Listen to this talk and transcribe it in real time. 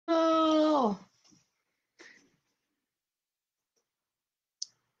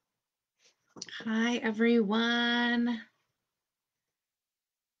Hi, everyone.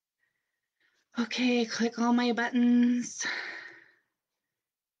 Okay, click all my buttons.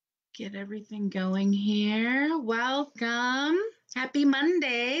 Get everything going here. Welcome. Happy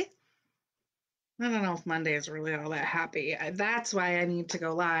Monday. I don't know if Monday is really all that happy. That's why I need to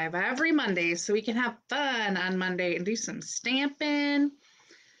go live every Monday so we can have fun on Monday and do some stamping.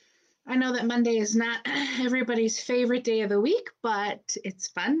 I know that Monday is not everybody's favorite day of the week, but it's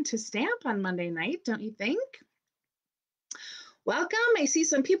fun to stamp on Monday night, don't you think? Welcome. I see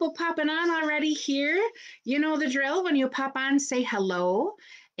some people popping on already here. You know the drill. When you pop on, say hello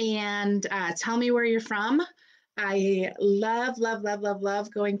and tell me where you're from. I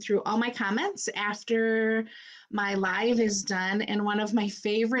love going through all my comments after my live is done. And one of my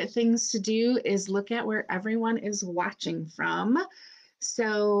favorite things to do is look at where everyone is watching from.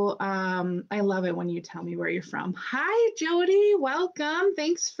 So I love it when you tell me where you're from. Hi, Jody. Welcome.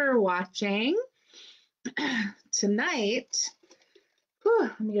 Thanks for watching. Tonight,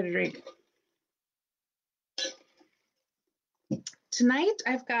 let me get a drink. Tonight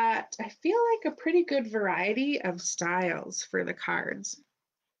I've got, I feel like a pretty good variety of styles for the cards.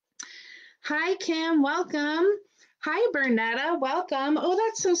 Hi, Kim, welcome. Hi, Bernetta, welcome. Oh,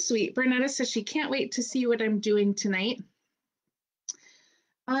 that's so sweet. Bernetta says she can't wait to see what I'm doing tonight.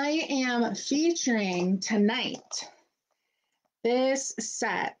 I am featuring tonight this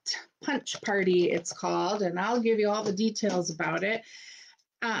set, Punch Party it's called, and I'll give you all the details about it.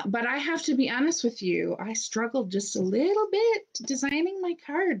 But I have to be honest with you, I struggled just a little bit designing my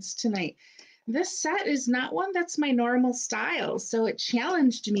cards tonight. This set is not one that's my normal style, so it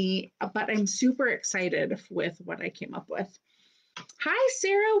challenged me, but I'm super excited with what I came up with. Hi,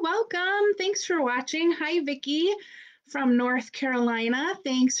 Sarah, welcome. Thanks for watching. Hi, Vicki from North Carolina.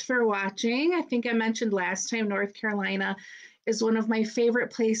 Thanks for watching. I think I mentioned last time North Carolina is one of my favorite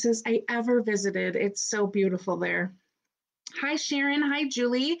places I ever visited. It's so beautiful there. Hi, Sharon. Hi,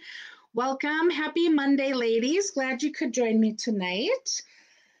 Julie. Welcome. Happy Monday, ladies. Glad you could join me tonight.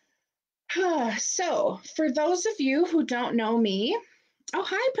 So, for those of you who don't know me, oh,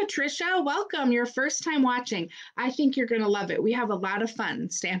 hi, Patricia. Welcome. Your first time watching. I think you're going to love it. We have a lot of fun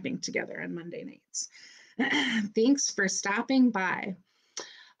stamping together on Monday nights. Thanks for stopping by.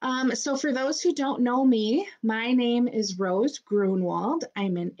 So for those who don't know me, my name is Rose Grunwald.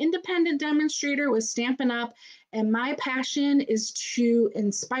 I'm an independent demonstrator with Stampin' Up, and my passion is to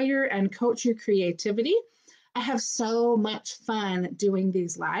inspire and coach your creativity. I have so much fun doing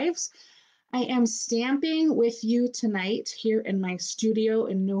these lives. I am stamping with you tonight here in my studio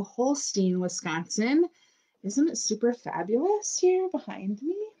in New Holstein, Wisconsin. Isn't it super fabulous here behind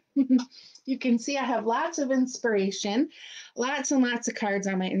me? You can see I have lots of inspiration, lots and lots of cards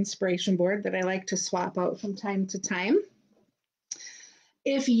on my inspiration board that I like to swap out from time to time.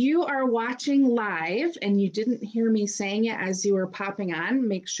 If you are watching live and you didn't hear me saying it as you were popping on,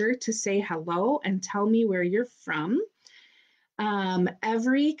 make sure to say hello and tell me where you're from.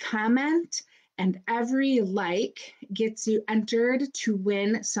 Every comment and every like gets you entered to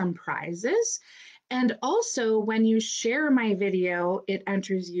win some prizes. And also, when you share my video, it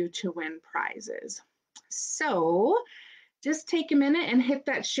enters you to win prizes. So just take a minute and hit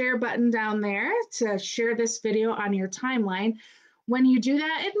that share button down there to share this video on your timeline. When you do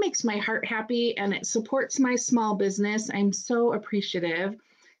that, it makes my heart happy and it supports my small business. I'm so appreciative.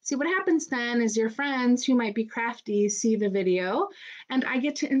 See, what happens then is your friends who might be crafty see the video and I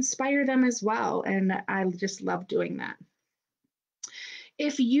get to inspire them as well. And I just love doing that.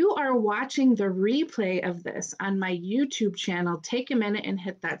 If you are watching the replay of this on my YouTube channel, take a minute and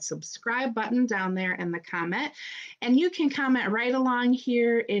hit that subscribe button down there in the comment. And you can comment right along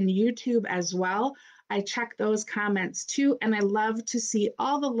here in YouTube as well. I check those comments too, and I love to see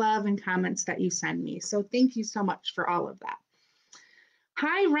all the love and comments that you send me. So thank you so much for all of that.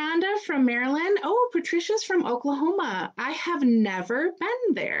 Hi, Rhonda from Maryland. Oh, Patricia's from Oklahoma. I have never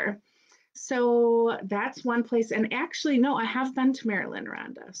been there. So that's one place. And actually, no, I have been to Maryland,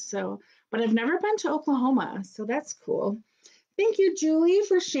 Rhonda. So, but I've never been to Oklahoma. So that's cool. Thank you, Julie,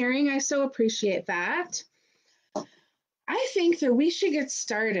 for sharing. I so appreciate that. I think that we should get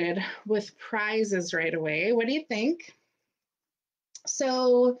started with prizes right away. What do you think?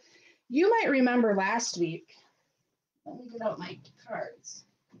 So you might remember last week. Let me get out my cards.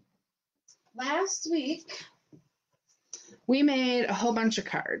 Last week, we made a whole bunch of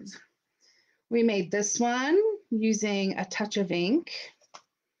cards. We made this one using a touch of ink.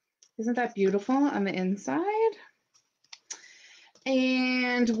 Isn't that beautiful on the inside?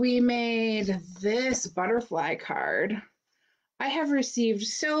 And we made this butterfly card. I have received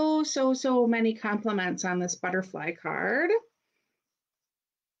so many compliments on this butterfly card.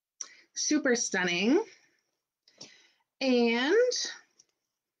 Super stunning. And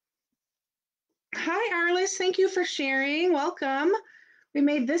hi, Arliss. Thank you for sharing. Welcome. We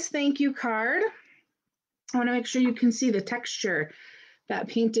made this thank you card. I want to make sure you can see the texture, that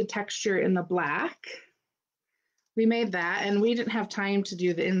painted texture in the black. We made that, and we didn't have time to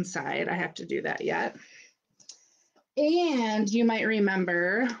do the inside. I have to do that yet. And you might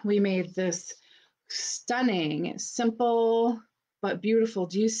remember we made this stunning, simple, but beautiful.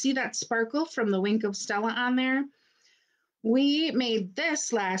 Do you see that sparkle from the Wink of Stella on there? We made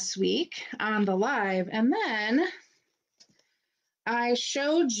this last week on the live, and then I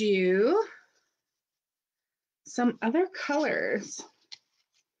showed you some other colors.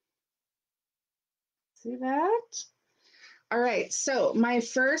 See that? All right, so my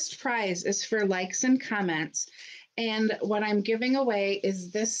first prize is for likes and comments. And what I'm giving away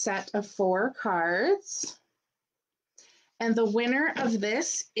is this set of 4 cards. And the winner of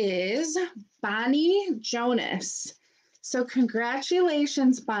this is Bonnie Jonas. So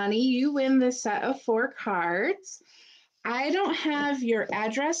congratulations, Bonnie. You win this set of 4 cards. I don't have your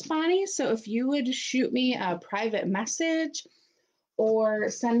address, Bonnie, so if you would shoot me a private message or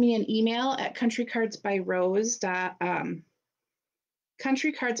send me an email at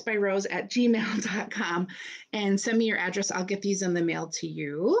countrycardsbyrose@gmail.com and send me your address. I'll get these in the mail to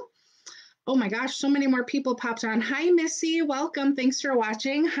you. Oh my gosh, so many more people popped on. Hi, Missy. Welcome. Thanks for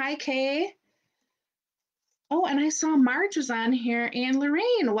watching. Hi, Kay. Oh, and I saw Marge was on here and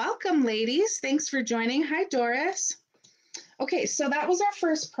Lorraine. Welcome, ladies. Thanks for joining. Hi, Doris. Okay, so that was our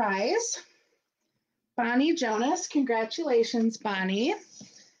first prize. Bonnie Jonas. Congratulations, Bonnie. I'm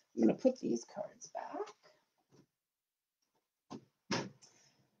going to put these cards back.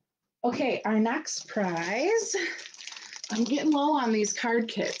 Okay, our next prize. I'm getting low on these card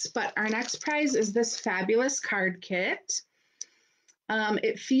kits, but our next prize is this fabulous card kit.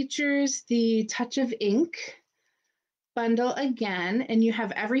 It features the Touch of Ink bundle again, and you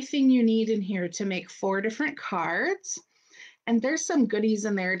have everything you need in here to make 4 different cards. And there's some goodies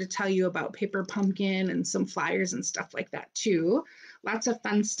in there to tell you about Paper Pumpkin and some flyers and stuff like that too. Lots of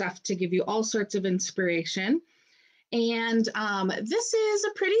fun stuff to give you all sorts of inspiration. And this is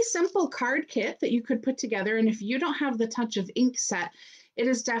a pretty simple card kit that you could put together. And if you don't have the Touch of Ink set, it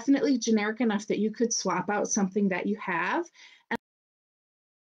is definitely generic enough that you could swap out something that you have.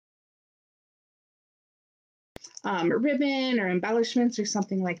 Ribbon or embellishments or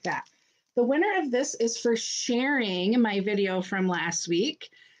something like that. The winner of this is for sharing my video from last week.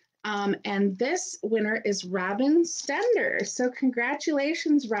 And this winner is Robin Stender. So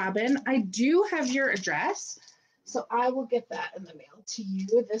congratulations, Robin. I do have your address, so I will get that in the mail to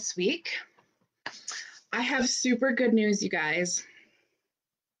you this week. I have super good news, you guys.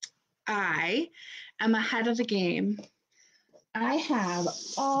 I am ahead of the game. I have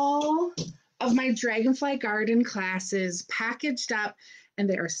all of my Dragonfly Garden classes packaged up, and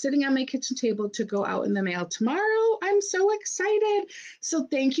they are sitting on my kitchen table to go out in the mail tomorrow. I'm so excited. So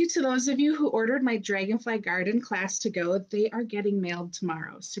thank you to those of you who ordered my Dragonfly Garden class to go. They are getting mailed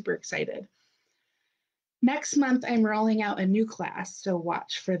tomorrow. Super excited. Next month, I'm rolling out a new class, so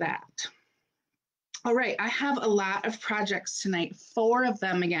watch for that. All right, I have a lot of projects tonight, 4 of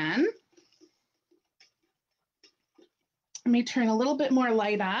them again. Let me turn a little bit more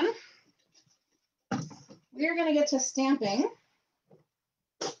light on. We're going to get to stamping.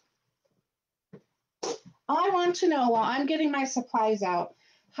 I want to know, while I'm getting my supplies out,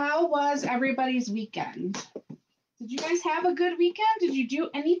 how was everybody's weekend? Did you guys have a good weekend? Did you do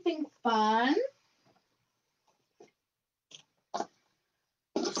anything fun?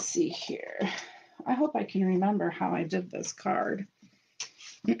 Let's see here. I hope I can remember how I did this card.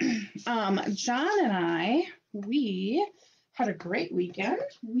 John and I, we had a great weekend.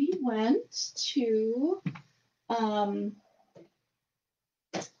 We went to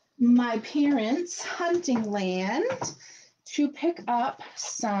my parents' hunting land to pick up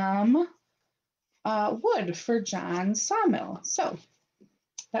some wood for John's sawmill. So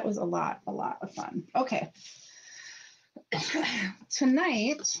that was a lot of fun. Okay.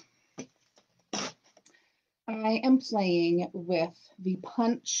 Tonight, I am playing with the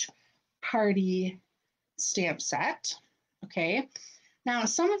Punch Party stamp set. Okay. Now,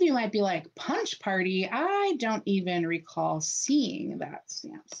 some of you might be like, Punch Party? I don't even recall seeing that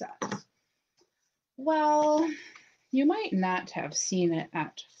stamp set. Well, you might not have seen it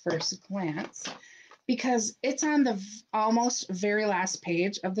at first glance because it's on the almost very last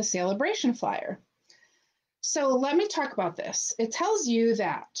page of the sale-a-bration flyer. So let me talk about this. It tells you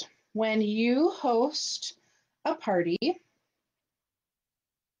that when you host a party,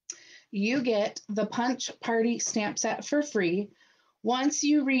 you get the Punch Party stamp set for free, once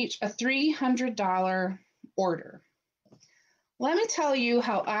you reach a $300 order. Let me tell you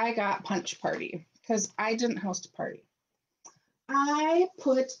how I got Punch Party, because I didn't host a party. I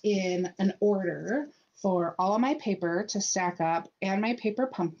put in an order for all of my paper to stack up and my paper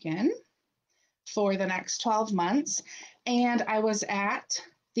pumpkin for the next 12 months. And I was at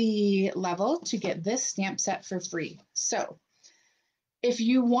the level to get this stamp set for free. So if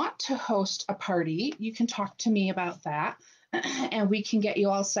you want to host a party, you can talk to me about that and we can get you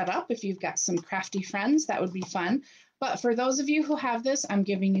all set up. If you've got some crafty friends, that would be fun. But for those of you who have this, I'm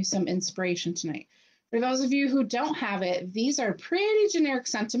giving you some inspiration tonight. For those of you who don't have it, these are pretty generic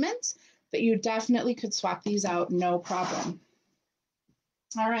sentiments that you definitely could swap these out, no problem.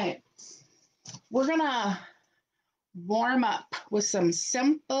 All right, we're gonna warm up with some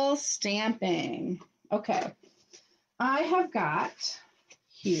simple stamping. Okay, I have got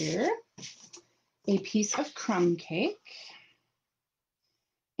here a piece of crumb cake.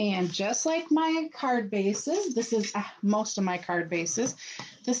 And just like my card bases, this is most of my card bases,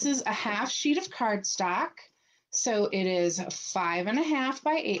 this is a half sheet of cardstock. So it is 5.5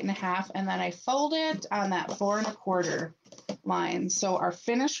 by 8.5, and then I fold it on that 4.25 line. So our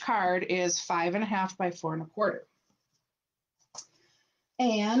finished card is 5.5 by 4.25.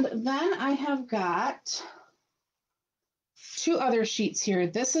 And then I have got two other sheets here.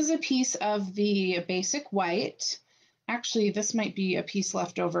 This is a piece of the basic white. Actually, this might be a piece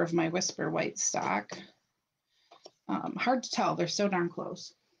left over of my Whisper white stock. Hard to tell, they're so darn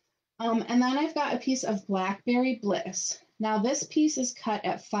close. And then I've got a piece of Blackberry Bliss. Now this piece is cut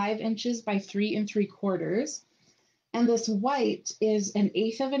at 5 inches by 3 3/4. And this white is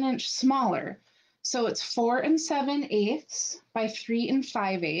 1/8 of an inch smaller. So it's 4 7/8 by 3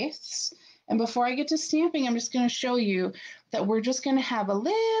 5/8. And before I get to stamping, I'm just going to show you that we're just going to have a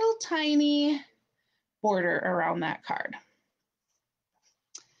little tiny border around that card.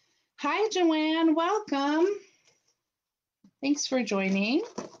 Hi, Joanne, welcome. Thanks for joining.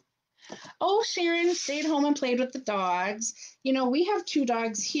 Oh, Sharon stayed home and played with the dogs. You know, we have 2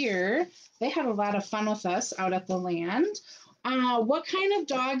 dogs here. They had a lot of fun with us out at the land. What kind of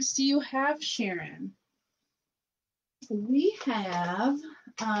dogs do you have, Sharon? We have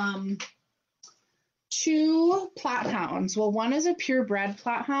 2 Plott hounds. Well, one is a purebred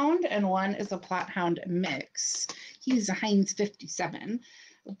Plott hound and one is a Plott hound mix. He's a Heinz 57.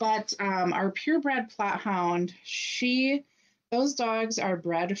 But our purebred Plott hound, those dogs are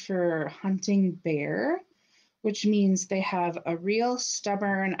bred for hunting bear, which means they have a real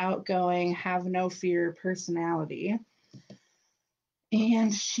stubborn, outgoing, have no fear personality.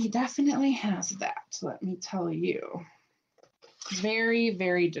 And she definitely has that, let me tell you. Very,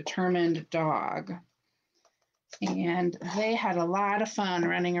 very determined dog. And they had a lot of fun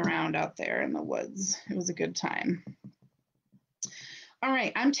running around out there in the woods. It was a good time. All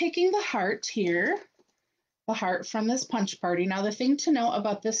right, I'm taking the heart here, the heart from this punch party. Now, the thing to know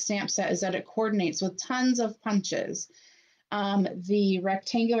about this stamp set is that it coordinates with tons of punches. The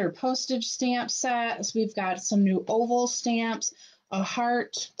rectangular postage stamp set, so we've got some new oval stamps, a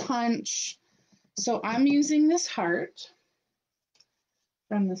heart punch. So I'm using this heart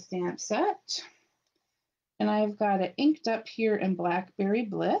from the stamp set. And I've got it inked up here in Blackberry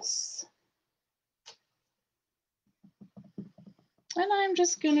Bliss. And I'm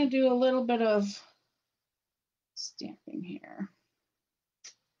just going to do a little bit of stamping here.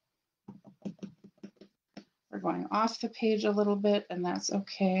 We're going off the page a little bit, and that's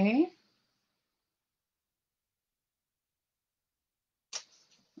okay.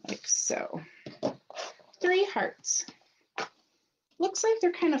 Like so. 3 hearts. Looks like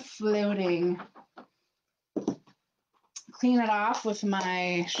they're kind of floating. Clean it off with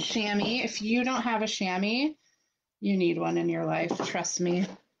my chamois. If you don't have a chamois, you need one in your life, trust me.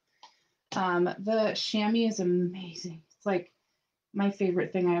 The chamois is amazing. It's like my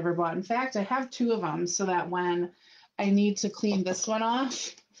favorite thing I ever bought. In fact, I have 2 of them so that when I need to clean this one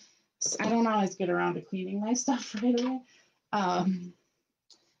off, I don't always get around to cleaning my stuff right away,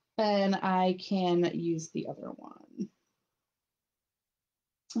 then I can use the other one.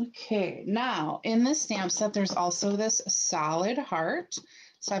 Okay, now in this stamp set, there's also this solid heart.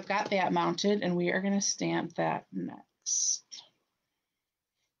 So I've got that mounted and we are going to stamp that next.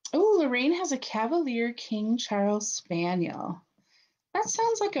 Oh, Lorraine has a Cavalier King Charles Spaniel. That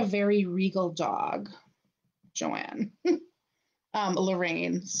sounds like a very regal dog, Joanne.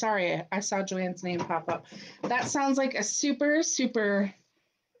 Lorraine, sorry, I saw Joanne's name pop up. That sounds like a super, super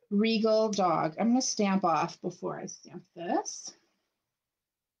regal dog. I'm going to stamp off before I stamp this.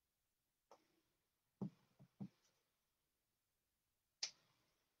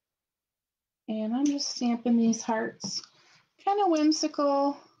 And I'm just stamping these hearts Kind of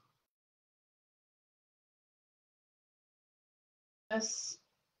whimsical.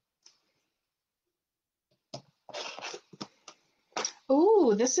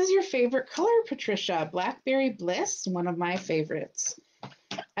 Oh, this is your favorite color, Patricia. Blackberry Bliss, one of my favorites.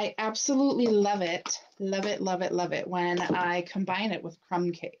 I absolutely love it. Love it, love it, love it when I combine it with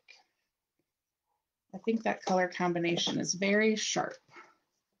crumb cake. I think that color combination is very sharp.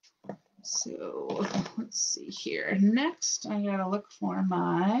 So let's see here. Next, I gotta look for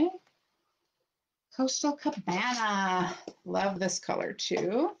my Coastal Cabana. Love this color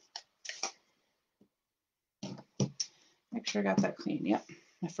too. Make sure I got that clean. Yep,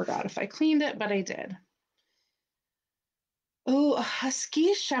 I forgot if I cleaned it, but I did. Oh, a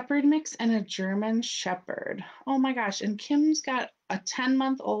Husky Shepherd mix and a German Shepherd. Oh my gosh, and Kim's got a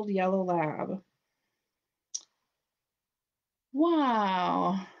 10-month-old yellow lab.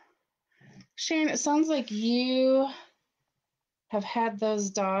 Wow. Sharon, it sounds like you have had those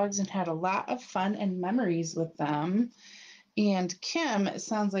dogs and had a lot of fun and memories with them. And Kim, it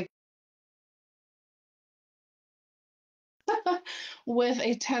sounds like with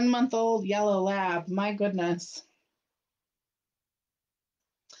a 10-month-old yellow lab. My goodness.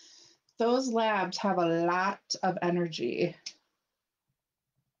 Those labs have a lot of energy.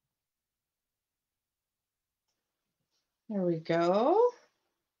 There we go.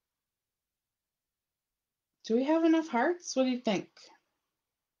 Do we have enough hearts? What do you think?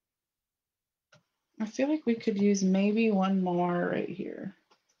 I feel like we could use maybe one more right here.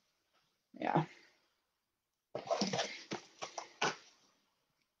 Yeah.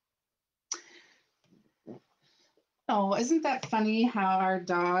 Oh, isn't that funny how our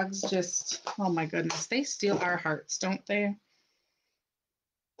dogs just, oh my goodness, they steal our hearts, don't they?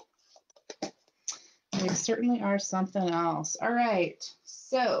 They certainly are something else. All right,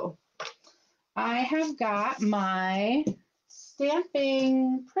 so I have got my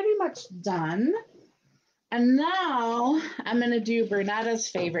stamping pretty much done. And now I'm going to do Bernetta's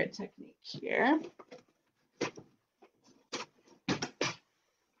favorite technique here.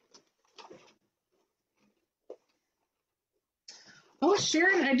 Oh,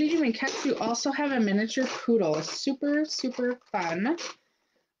 Sharon, I didn't even catch you also have a miniature poodle. Super, super fun.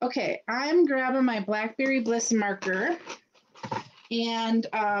 Okay, I'm grabbing my Blackberry Bliss marker. And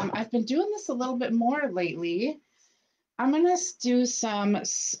I've been doing this a little bit more lately. I'm going to do some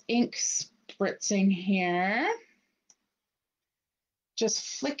ink spritzing here.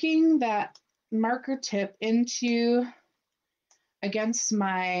 Just flicking that marker tip against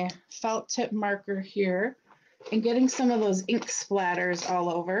my felt tip marker here and getting some of those ink splatters all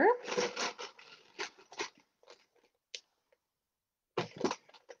over.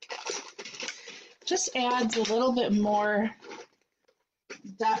 Just adds a little bit more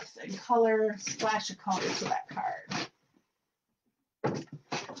depth and color, splash of color to that card.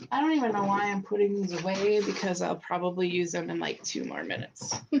 I don't even know why I'm putting these away because I'll probably use them in like 2 more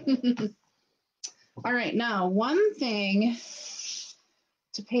minutes. All right, now one thing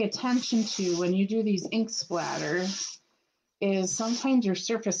to pay attention to when you do these ink splatters is sometimes your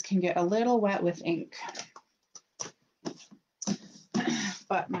surface can get a little wet with ink,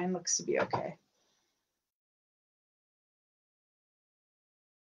 but mine looks to be okay.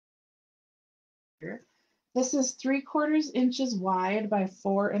 This is 3/4 inches wide by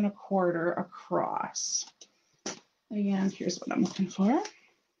 4 1/4 across. And here's what I'm looking for.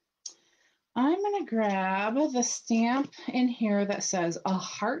 I'm going to grab the stamp in here that says a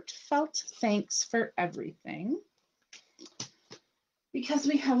heartfelt thanks for everything. Because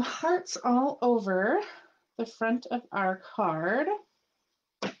we have hearts all over the front of our card.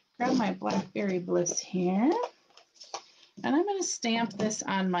 Grab my Blackberry Bliss here. And I'm going to stamp this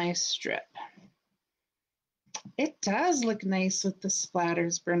on my strip. It does look nice with the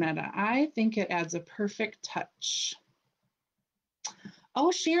splatters, Bernetta. I think it adds a perfect touch.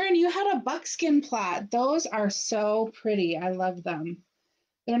 Oh, Sharon, you had a buckskin plot. Those are so pretty. I love them.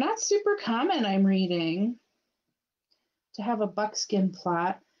 They're not super common, I'm reading, to have a buckskin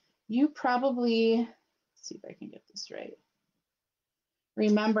plot. You probably, let's see if I can get this right.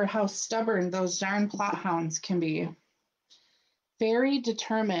 Remember how stubborn those darn plot hounds can be. Very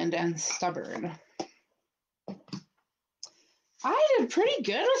determined and stubborn. I did pretty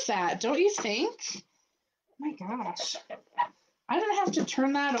good with that, don't you think? Oh my gosh. I didn't have to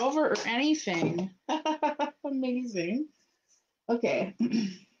turn that over or anything. Amazing. Okay.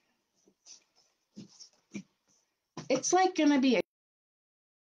 It's like going to be a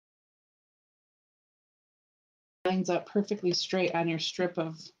lines up perfectly straight on your strip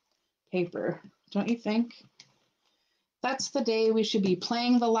of paper, don't you think? That's the day we should be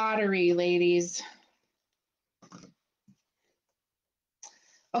playing the lottery, ladies.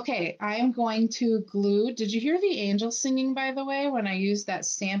 Okay, I'm going to glue. Did you hear the angels singing, by the way, when I used that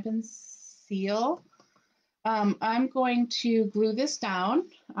stamp and seal? I'm going to glue this down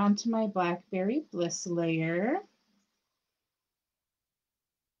onto my Blackberry Bliss layer.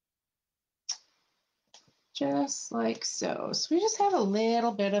 Just like so. So we just have a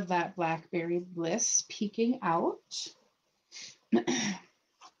little bit of that Blackberry Bliss peeking out.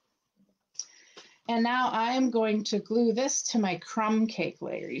 And now I'm going to glue this to my crumb cake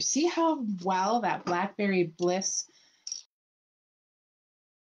layer. You see how well that Blackberry Bliss,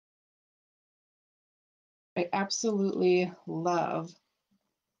 I absolutely love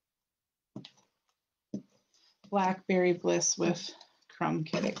Blackberry Bliss with crumb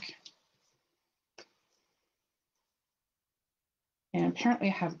cake. And apparently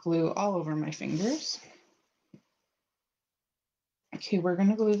I have glue all over my fingers. Okay, we're going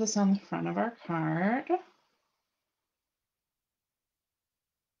to glue this on the front of our card.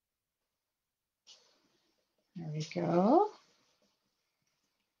 There we go.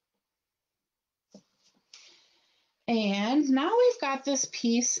 And now we've got this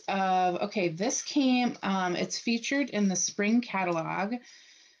piece of, okay, this came, it's featured in the spring catalog.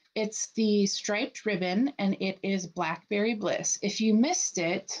 It's the striped ribbon and it is Blackberry Bliss. If you missed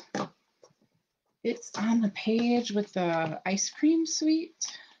it, it's on the page with the ice cream suite.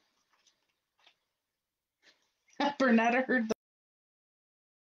 Bernetta heard the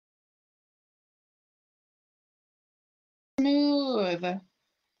smooth.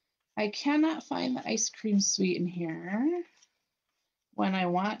 I cannot find the ice cream suite in here when I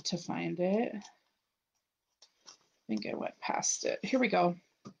want to find it. I think I went past it. Here we go.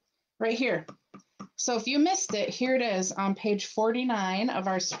 Right here. So if you missed it, here it is on page 49 of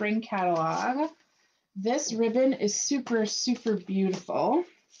our spring catalog. This ribbon is super, super beautiful.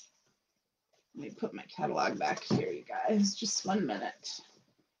 Let me put my catalog back here, you guys. Just 1 minute.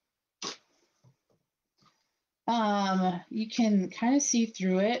 You can kind of see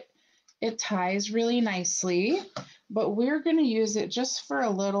through it. It ties really nicely, but we're going to use it just for a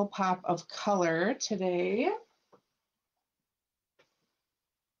little pop of color today.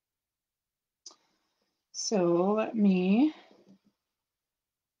 So let me,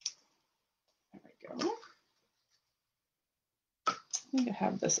 there we go. I think I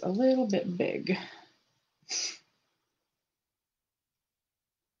have this a little bit big.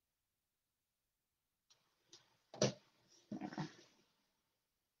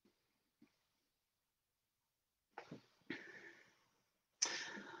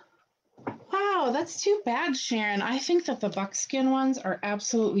 Wow, that's too bad, Sharon. I think that the buckskin ones are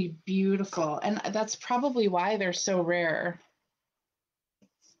absolutely beautiful, and that's probably why they're so rare.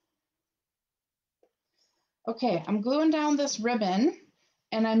 Okay, I'm gluing down this ribbon,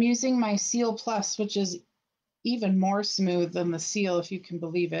 and I'm using my Seal Plus, which is even more smooth than the Seal, if you can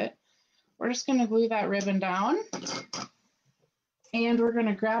believe it. We're just going to glue that ribbon down, and we're going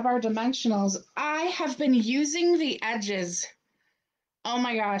to grab our dimensionals. I have been using the edges. Oh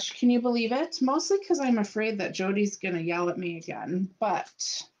my gosh, can you believe it? Mostly because I'm afraid that Jody's going to yell at me again,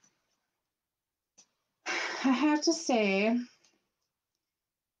 but I have to say,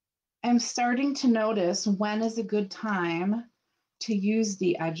 I'm starting to notice when is a good time to use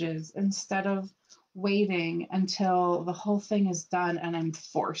the edges instead of waiting until the whole thing is done and I'm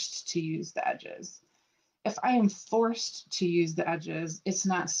forced to use the edges. If I am forced to use the edges, it's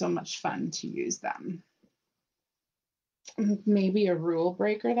not so much fun to use them. Maybe a rule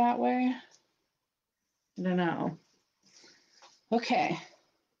breaker that way. I don't know. Okay.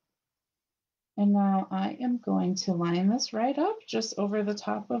 And now I am going to line this right up just over the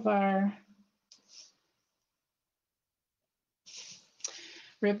top of our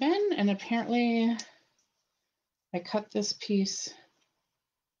ribbon. And apparently I cut this piece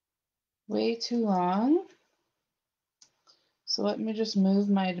way too long. So let me just move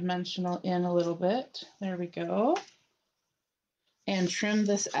my dimensional in a little bit. There we go. And trim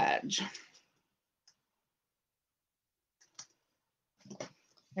this edge.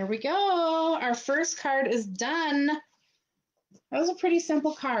 There we go. Our first card is done. That was a pretty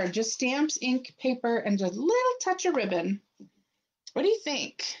simple card. Just stamps, ink, paper, and just a little touch of ribbon. What do you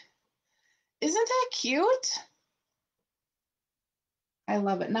think? Isn't that cute? I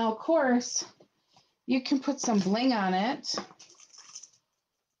love it. Now, of course, you can put some bling on it.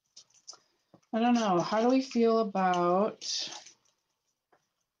 I don't know. How do we feel about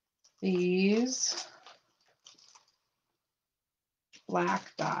these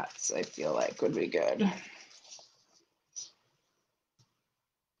black dots? I feel like would be good.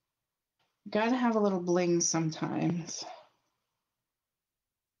 Gotta have a little bling sometimes.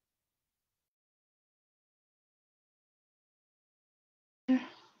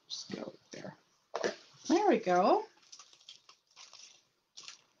 Just go there. There we go.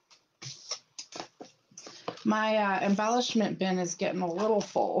 My embellishment bin is getting a little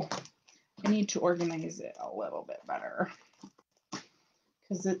full. I need to organize it a little bit better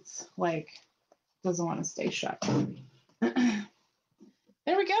because it's like doesn't want to stay shut.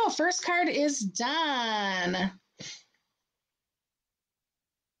 There we go. First card is done.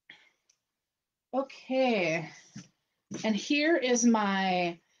 Okay. And here is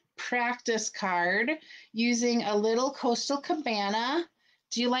my practice card using a little Coastal Cabana.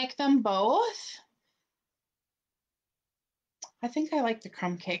 Do you like them both? I think I like the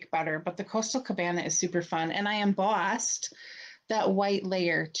crumb cake better, but the Coastal Cabana is super fun. And I embossed that white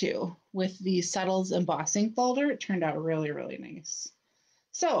layer too with the Settles embossing folder. It turned out really, really nice.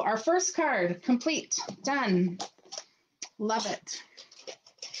 So our first card complete, done. Love it.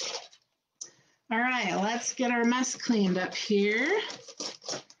 All right, let's get our mess cleaned up here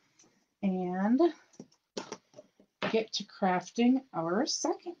and get to crafting our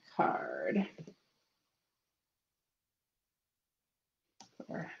second card. Put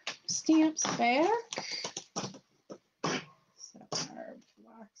our stamps back. Set our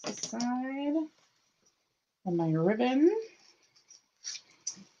blocks aside and my ribbon.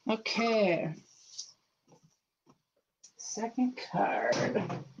 Okay, second card.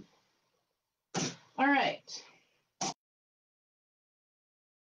 All right.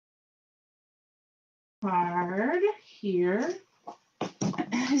 Card here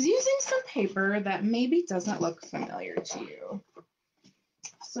is using some paper that maybe doesn't look familiar to you.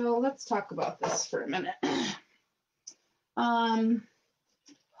 So let's talk about this for a minute. Oh,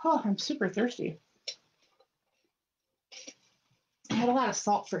 I'm super thirsty. I had a lot of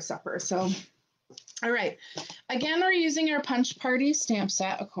salt for supper, so all right. Again, we're using our Punch Party stamp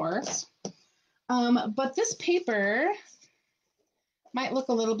set, of course. But this paper might look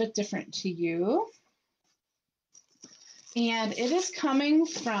a little bit different to you. And it is coming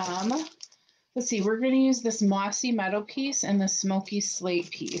from, let's see, we're going to use this Mossy Meadow piece and the Smoky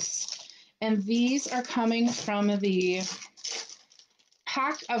Slate piece. And these are coming from the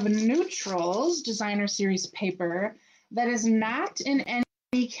pack of Neutrals Designer Series paper that is not in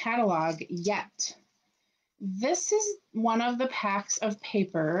any catalog yet. This is one of the packs of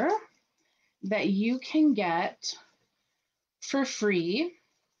paper that you can get for free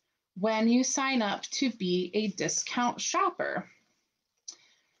when you sign up to be a discount shopper.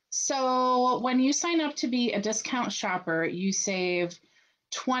 So when you sign up to be a discount shopper, you save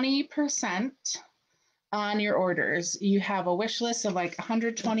 20% on your orders. You have a wish list of like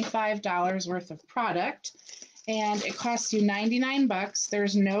 $125 worth of product, and it costs you 99 bucks.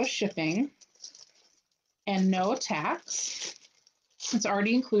 There's no shipping and no tax. It's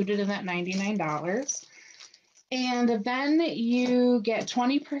already included in that $99. And then you get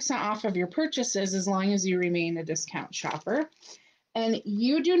 20% off of your purchases as long as you remain a discount shopper. And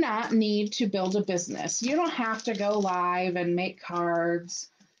you do not need to build a business. You don't have to go live and make cards,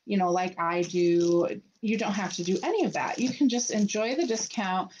 you know, like I do. You don't have to do any of that. You can just enjoy the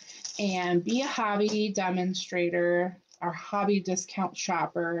discount and be a hobby demonstrator or hobby discount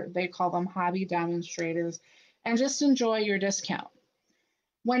shopper. They call them hobby demonstrators, and just enjoy your discount.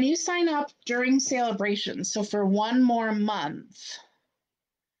 When you sign up during sale-a-bration, so for one more month,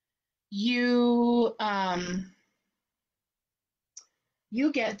 you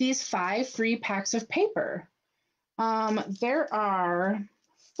get these 5 free packs of paper. There are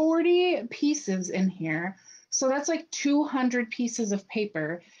 40 pieces in here, so that's like 200 pieces of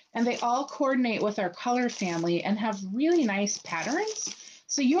paper, and they all coordinate with our color family and have really nice patterns.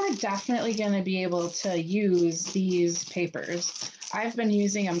 So you are definitely going to be able to use these papers. I've been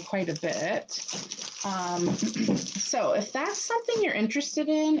using them quite a bit. So if that's something you're interested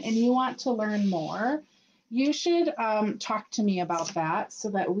in and you want to learn more, you should talk to me about that so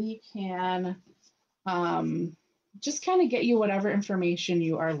that we can just kind of get you whatever information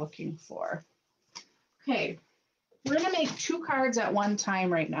you are looking for. Okay, we're going to make 2 cards at one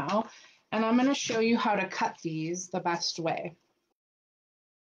time right now, and I'm going to show you how to cut these the best way.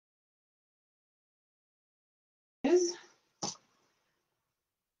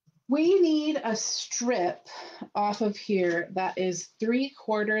 We need a strip off of here that is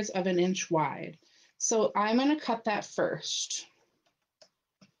 3/4 of an inch wide. So I'm going to cut that first.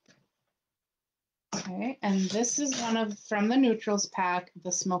 Okay, and this is one from the Neutrals pack,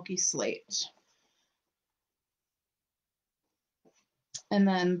 the Smoky Slate. And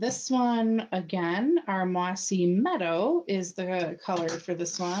then this one, again, our Mossy Meadow is the color for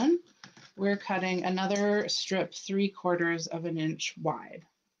this one. We're cutting another strip 3/4 of an inch wide.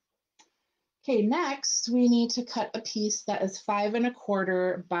 Okay, next we need to cut a piece that is 5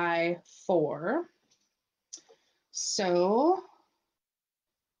 1/4 by 4. So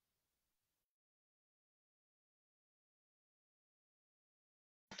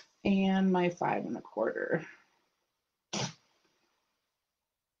and my 5 1/4.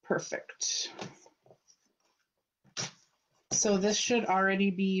 Perfect. So this should already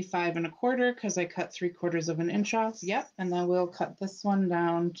be 5 1/4 because I cut 3/4 of an inch off. Yep, and then we'll cut this one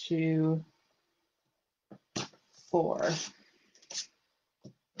down to 4.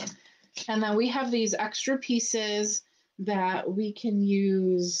 And then we have these extra pieces that we can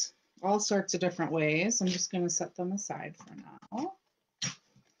use all sorts of different ways. I'm just going to set them aside for now.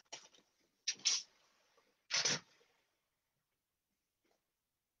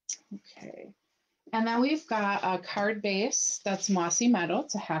 Okay. And then we've got a card base that's mossy metal.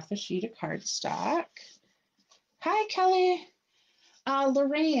 It's a 1/2 sheet of cardstock. Hi, Kelly.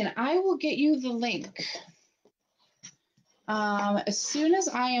 Lorraine, I will get you the link. As soon as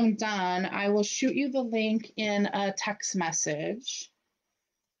I am done, I will shoot you the link in a text message.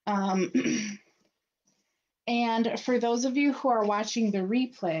 And for those of you who are watching the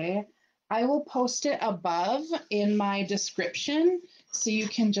replay, I will post it above in my description so you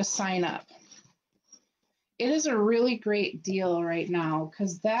can just sign up. It is a really great deal right now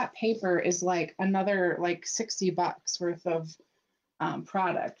because that paper is like another like $60 worth of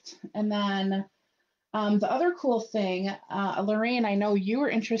product. And then the other cool thing, Lorraine, I know you were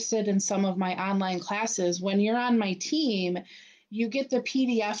interested in some of my online classes. When you're on my team, you get the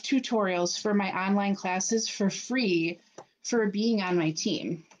PDF tutorials for my online classes for free for being on my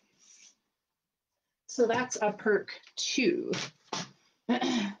team. So that's a perk too.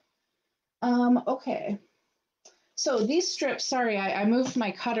 Okay. So these strips, sorry, I moved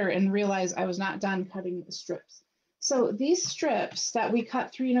my cutter and realized I was not done cutting the strips. So these strips that we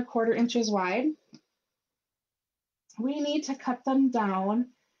cut 3 1/4 inches wide, we need to cut them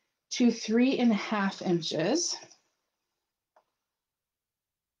down to 3 1/2 inches.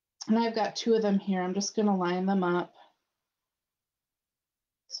 And I've got 2 of them here. I'm just going to line them up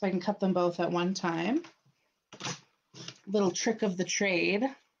so I can cut them both at one time. Little trick of the trade.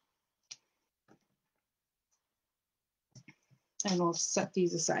 And we'll set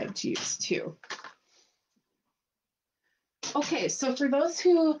these aside to use too. Okay, so for those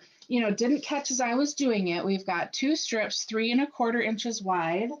who didn't catch as I was doing it, we've got 2 strips 3 1/4 inches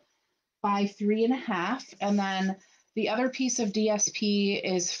wide by 3 1/2, and then the other piece of DSP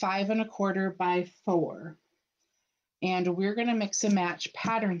is 5 1/4 by 4. And we're going to mix and match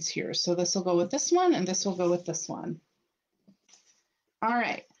patterns here. So this will go with this one, and this will go with this one. All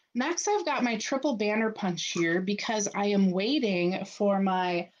right, next I've got my triple banner punch here because I am waiting for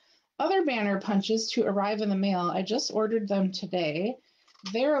my other banner punches to arrive in the mail. I just ordered them today.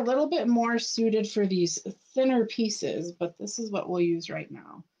 They're a little bit more suited for these thinner pieces, but this is what we'll use right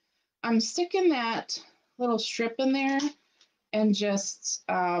now. I'm sticking that little strip in there and just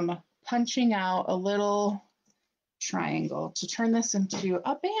punching out a little triangle to turn this into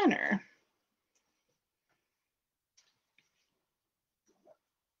a banner.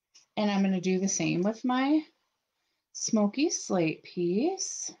 And I'm going to do the same with my smoky slate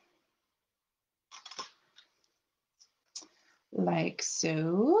piece, like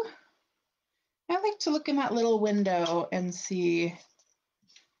so. I like to look in that little window and see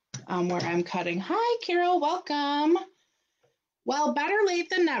where I'm cutting. Hi, Carol, welcome. Well, better late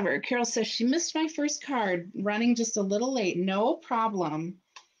than never. Carol says she missed my first card, running just a little late. No problem.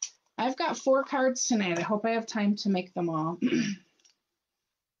 I've got 4 cards tonight. I hope I have time to make them all.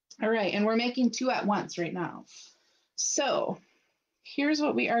 All right, and we're making 2 at once right now. So here's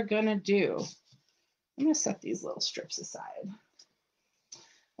what we are gonna do. I'm gonna set these little strips aside.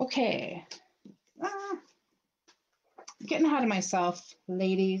 Okay, getting ahead of myself,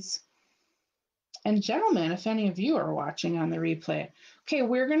 ladies and gentlemen, if any of you are watching on the replay. Okay,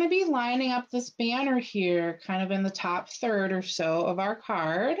 we're gonna be lining up this banner here, kind of in the top third or so of our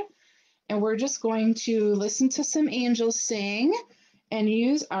card. And we're just going to listen to some angels sing and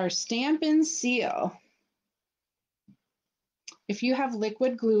use our Stampin' Seal. If you have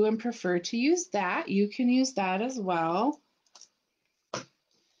liquid glue and prefer to use that, you can use that as well.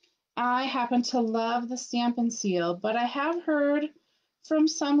 I happen to love the Stampin' Seal, but I have heard from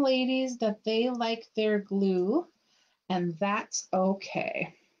some ladies that they like their glue, and that's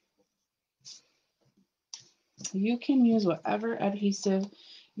okay. You can use whatever adhesive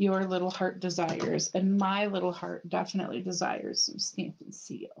your little heart desires, and my little heart definitely desires some Stampin'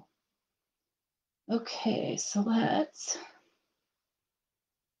 Seal. Okay, so let's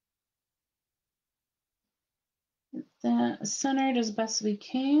that centered as best we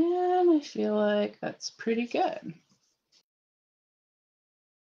can. I feel like that's pretty good.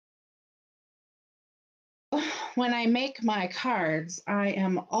 When I make my cards, I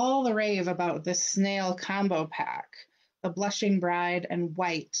am all the rave about this snail combo pack, the Blushing Bride and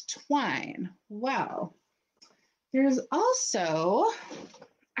white twine. Well, there's also,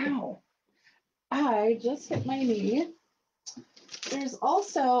 ow, I just hit my knee. There's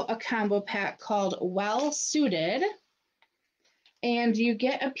also a combo pack called Well Suited, and you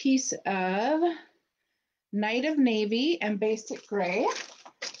get a piece of Night of Navy and Basic Gray,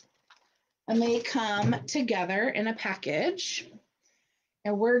 and they come together in a package.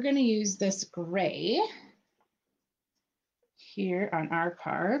 And we're going to use this gray here on our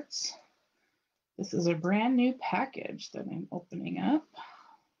cards. This is a brand new package that I'm opening up.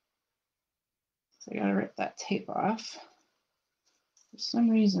 So I got to rip that tape off. For some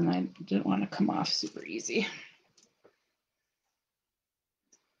reason, I didn't want to come off super easy.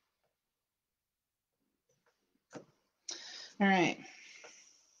 All right.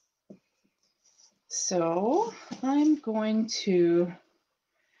 So I'm going to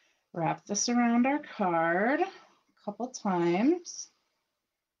wrap this around our card a couple times.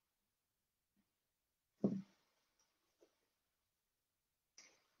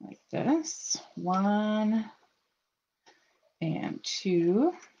 Like this. 1 and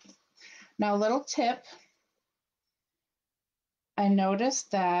 2. Now, a little tip. I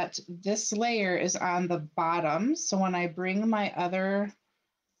noticed that this layer is on the bottom. So when I bring my other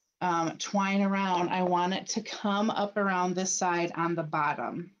twine around, I want it to come up around this side on the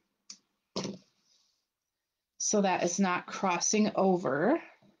bottom, so that it's not crossing over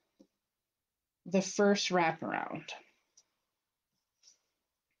the first wraparound.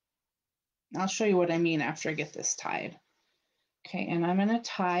 I'll show you what I mean after I get this tied. Okay, and I'm going to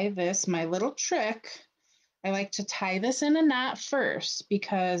tie this, my little trick. I like to tie this in a knot first,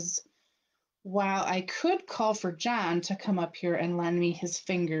 because while I could call for John to come up here and lend me his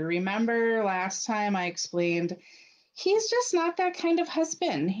finger, remember last time I explained he's just not that kind of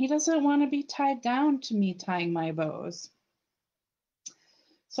husband. He doesn't want to be tied down to me tying my bows.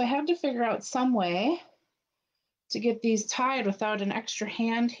 So I have to figure out some way to get these tied without an extra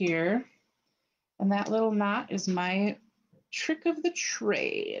hand here. And that little knot is my trick of the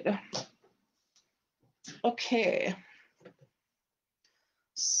trade. Okay.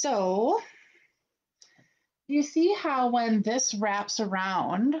 So you see how when this wraps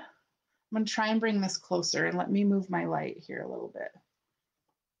around, I'm going to try and bring this closer, and let me move my light here a little bit.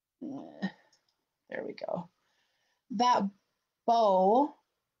 There we go. That bow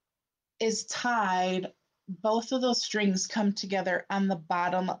is tied, both of those strings come together on the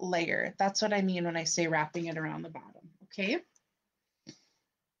bottom layer. That's what I mean when I say wrapping it around the bottom, okay?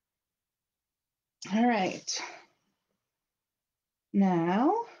 All right.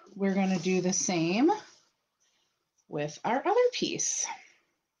 Now we're going to do the same with our other piece.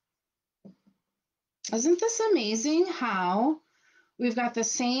 Isn't this amazing how we've got the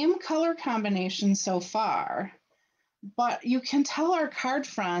same color combination so far, but you can tell our card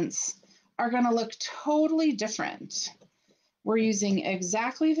fronts are going to look totally different. We're using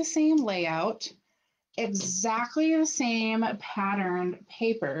exactly the same layout, exactly the same patterned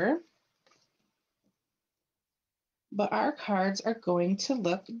paper, but our cards are going to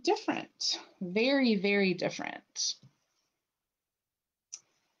look different. Very, very different.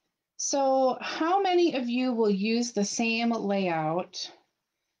 So how many of you will use the same layout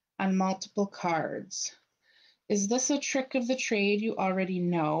on multiple cards? Is this a trick of the trade you already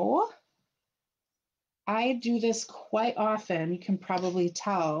know? I do this quite often, you can probably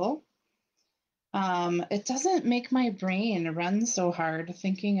tell. It doesn't make my brain run so hard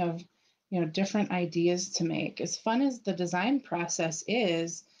thinking of, different ideas to make. As fun as the design process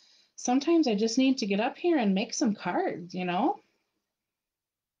is, sometimes I just need to get up here and make some cards,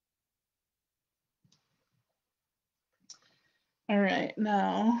 All right,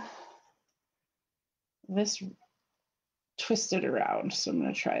 now this twisted around, so I'm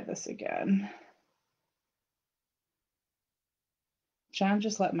going to try this again. John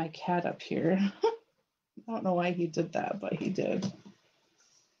just let my cat up here. I don't know why he did that, but he did.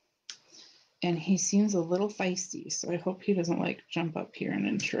 And he seems a little feisty, so I hope he doesn't jump up here and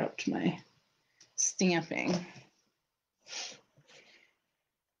interrupt my stamping.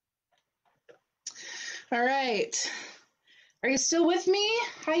 All right. Are you still with me?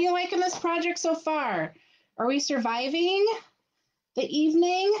 How you liking this project so far? Are we surviving the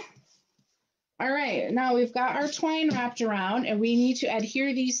evening? All right, now we've got our twine wrapped around, and we need to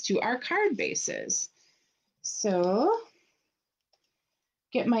adhere these to our card bases. So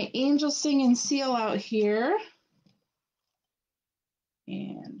get my angel sing and seal out here.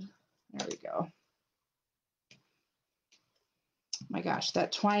 And there we go. My gosh,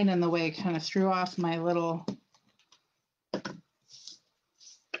 that twine in the way kind of threw off my little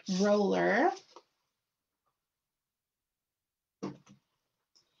roller.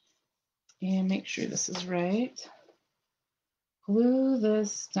 And make sure this is right. Glue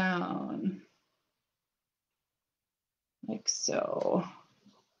this down like so.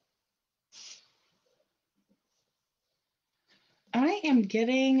 I am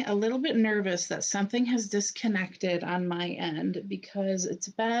getting a little bit nervous that something has disconnected on my end because it's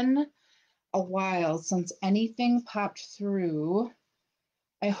been a while since anything popped through.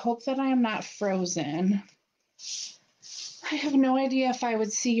 I hope that I am not frozen. I have no idea if I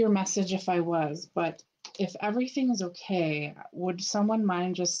would see your message if I was, but if everything is okay, would someone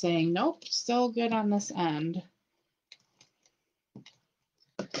mind just saying, nope, still good on this end?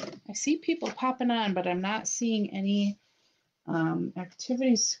 I see people popping on, but I'm not seeing any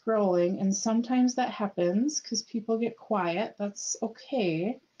activity scrolling, and sometimes that happens because people get quiet. That's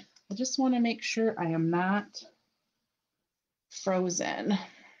okay. I just want to make sure I am not frozen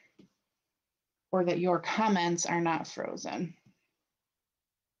or that your comments are not frozen.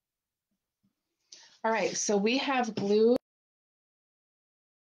 All right, so we have glue.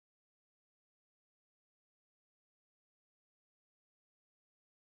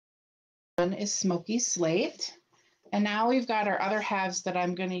 One is Smoky Slate. And now we've got our other halves that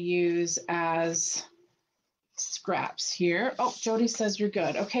I'm going to use as scraps here. Oh, Jody says you're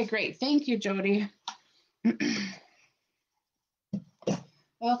good. Okay, great. Thank you, Jody.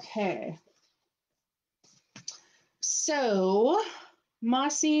 Okay. So,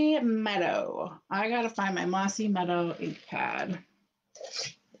 Mossy Meadow. I got to find my Mossy Meadow ink pad.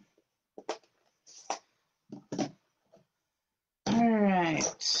 All right.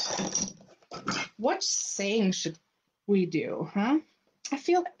 What saying should we do, huh? I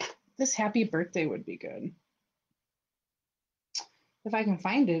feel this happy birthday would be good. If I can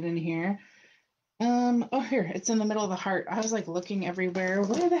find it in here. Oh, here, it's in the middle of the heart. I was like looking everywhere.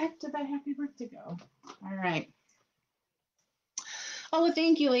 Where the heck did that happy birthday go? All right. Oh,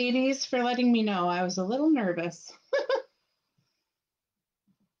 thank you, ladies, for letting me know. I was a little nervous.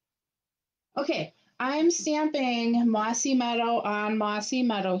 Okay, I'm stamping Mossy Meadow on Mossy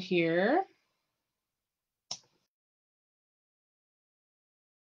Meadow here.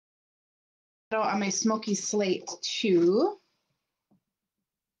 On my Smoky Slate too.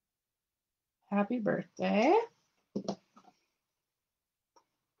 Happy birthday.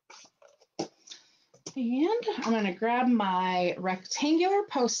 And I'm going to grab my rectangular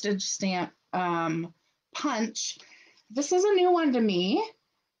postage stamp punch. This is a new one to me.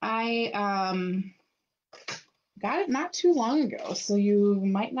 I got it not too long ago, so you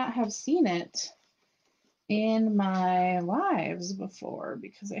might not have seen it in my lives before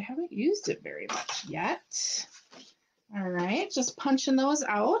because I haven't used it very much yet. All right, just punching those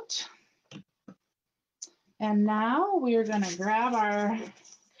out. And now we're going to grab our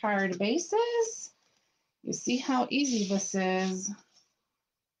card bases. You see how easy this is.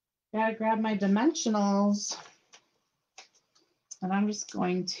 Gotta grab my dimensionals. And I'm just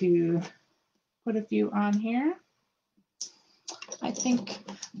going to put a few on here. I think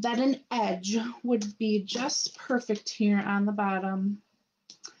that an edge would be just perfect here on the bottom.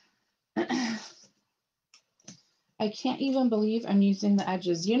 I can't even believe I'm using the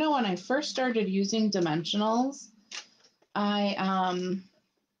edges. You know, when I first started using dimensionals, I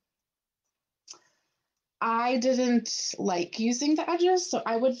didn't like using the edges, so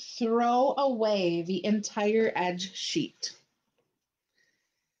I would throw away the entire edge sheet.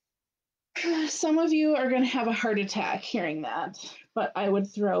 Some of you are going to have a heart attack hearing that, but I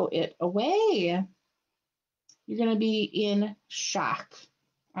would throw it away. You're going to be in shock.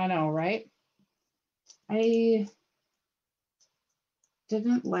 I know, right? I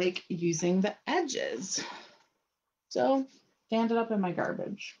didn't like using the edges, so they ended up in my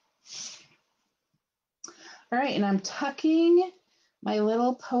garbage. All right, and I'm tucking my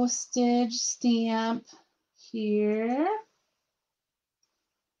little postage stamp here,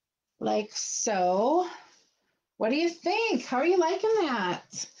 like so. What do you think? How are you liking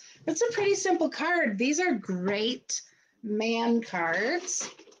that? It's a pretty simple card. These are great man cards.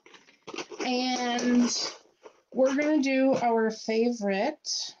 And we're going to do our favorite.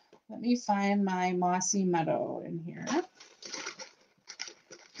 Let me find my Mossy Meadow in here.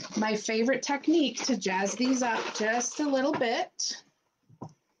 My favorite technique to jazz these up just a little bit.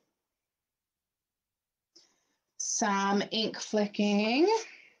 Some ink flicking.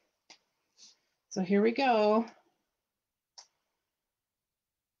 So here we go.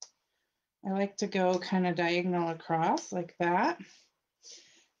 I like to go kind of diagonal across like that.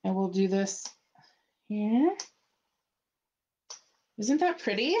 And we'll do this here. Isn't that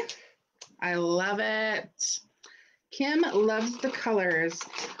pretty? I love it. Kim loves the colors.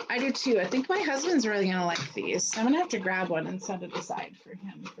 I do too. I think my husband's really gonna like these. I'm gonna have to grab one and set it aside for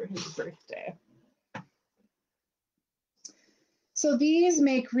him for his birthday. So these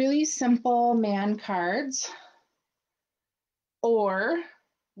make really simple man cards or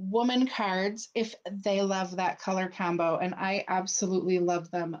woman cards if they love that color combo, and I absolutely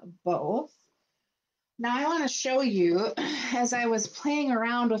love them both. Now I want to show you, as I was playing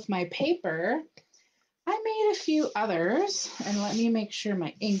around with my paper, I made a few others, and let me make sure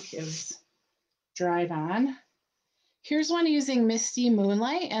my ink is dried on. Here's one using Misty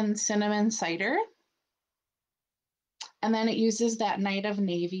Moonlight and Cinnamon Cider. And then it uses that Night of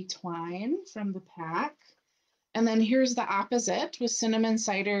Navy twine from the pack. And then here's the opposite with Cinnamon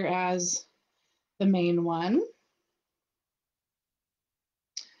Cider as the main one.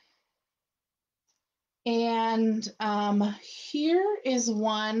 And here is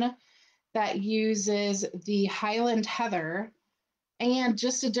one that uses the Highland Heather and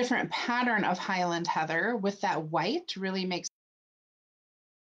just a different pattern of Highland Heather with that white really makes.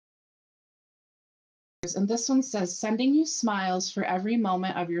 And this one says, sending you smiles for every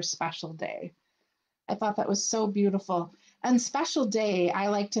moment of your special day. I thought that was so beautiful. And special day, I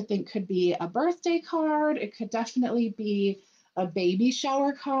like to think could be a birthday card. It could definitely be a baby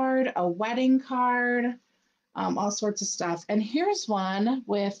shower card, a wedding card, all sorts of stuff. And here's one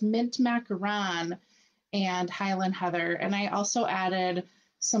with mint macaron and Highland Heather. And I also added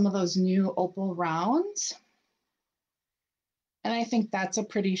some of those new opal rounds. And I think that's a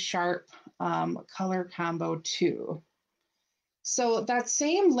pretty sharp color combo too. So that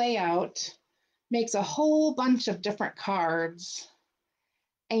same layout makes a whole bunch of different cards.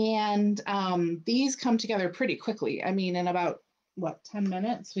 And these come together pretty quickly. I mean, in about, 10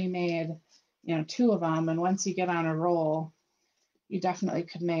 minutes, we made, 2 of them. And once you get on a roll, you definitely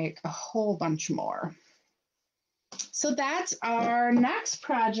could make a whole bunch more. So that's our next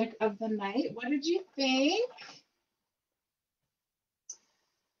project of the night. What did you think?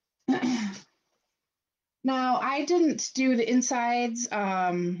 Now, I didn't do the insides.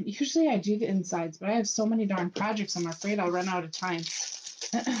 Usually I do the insides, but I have so many darn projects, I'm afraid I'll run out of time.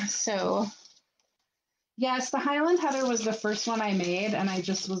 So, yes, the Highland Heather was the first one I made, and I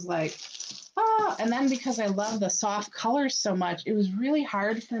just was like, oh, and then because I love the soft colors so much, it was really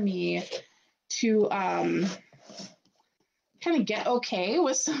hard for me to kind of get okay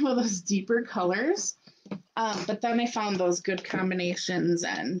with some of those deeper colors. But then I found those good combinations,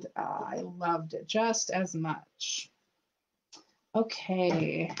 and I loved it just as much.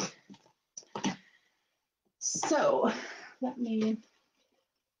 Okay. So let me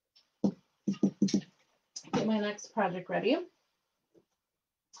get my next project ready.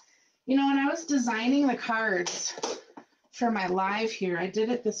 When I was designing the cards for my live here, I did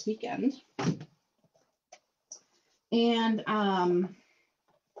it this weekend. And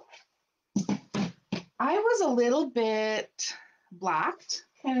I was a little bit blocked,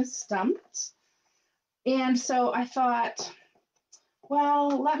 kind of stumped. And so I thought,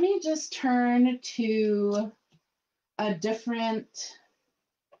 well, let me just turn to a different,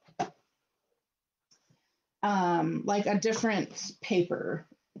 like a different paper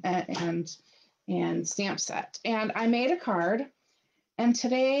and stamp set. And I made a card. And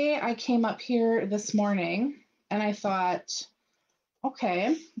today I came up here this morning and I thought,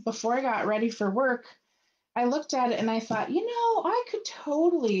 okay, before I got ready for work, I looked at it and I thought, I could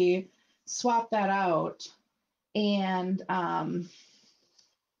totally swap that out and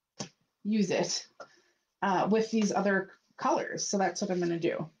use it with these other colors. So that's what I'm going to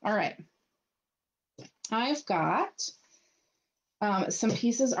do. All right. I've got some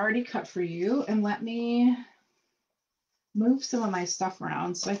pieces already cut for you, and let me move some of my stuff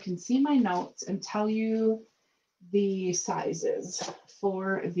around so I can see my notes and tell you the sizes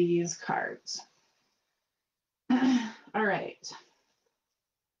for these cards. All right.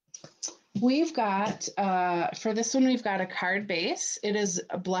 We've got, for this one, we've got a card base. It is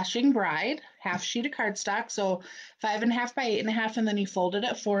a Blushing Bride, half sheet of cardstock, so 5.5 by 8.5, and then you fold it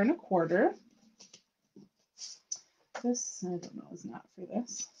at 4 1/4. This, I don't know, is not for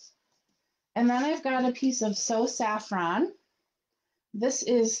this. And then I've got a piece of So Saffron. This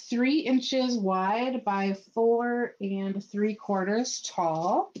is 3 inches wide by 4 3/4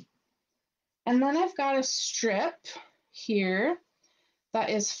 tall. And then I've got a strip here that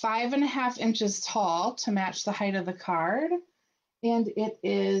is 5.5 inches tall to match the height of the card. And it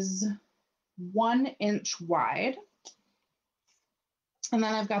is 1 inch wide. And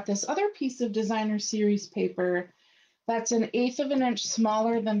then I've got this other piece of Designer Series paper That's 1/8 of an inch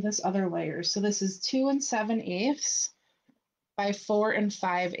smaller than this other layer. So this is 2 7/8 by 4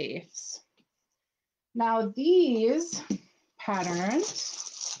 5/8. Now these patterns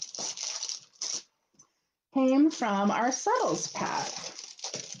came from our Settles pack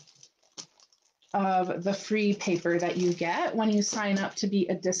of the free paper that you get when you sign up to be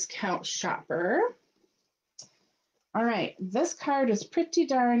a discount shopper. All right, this card is pretty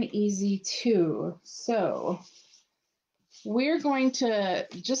darn easy too. So we're going to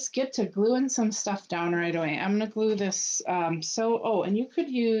just get to gluing some stuff down right away. I'm going to glue this. And you could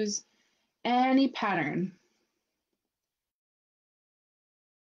use any pattern.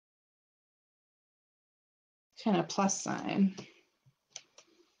 Kind of plus sign.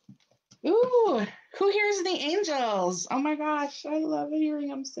 Ooh, who hears the angels? Oh my gosh, I love hearing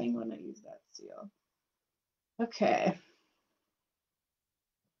them sing when I use that seal. Okay.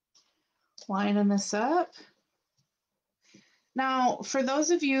 Lining this up. Now, for those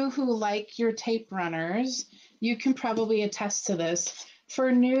of you who like your tape runners, you can probably attest to this.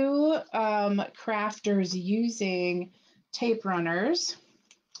 For new crafters using tape runners,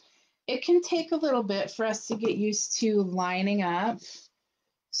 it can take a little bit for us to get used to lining up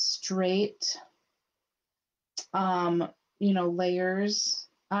straight, layers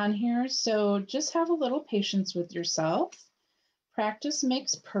on here. So just have a little patience with yourself. Practice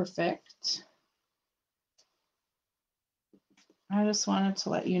makes perfect. I just wanted to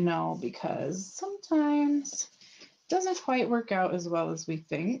let you know because sometimes it doesn't quite work out as well as we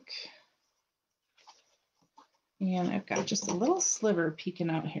think. And I've got just a little sliver peeking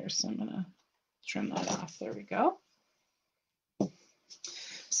out here, so I'm gonna trim that off. There we go.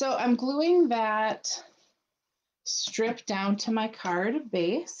 So I'm gluing that strip down to my card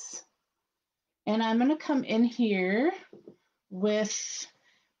base, and I'm gonna come in here with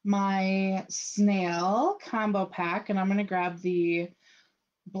my snail combo pack, and I'm gonna grab the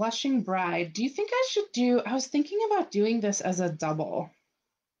Blushing Bride. Do you think I should I was thinking about doing this as a double.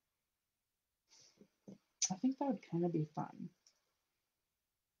 I think that would kind of be fun.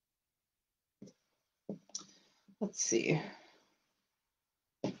 Let's see.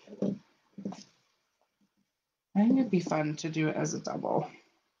 I think it'd be fun to do it as a double.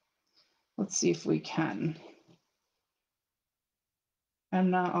 Let's see if we can. I'm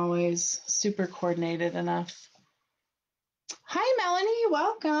not always super coordinated enough. Hi, Melanie,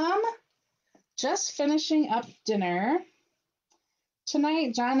 welcome. Just finishing up dinner.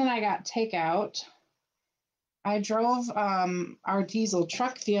 Tonight, John and I got takeout. I drove our diesel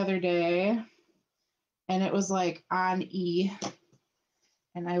truck the other day, and it was like on E,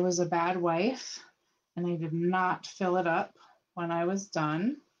 and I was a bad wife, and I did not fill it up when I was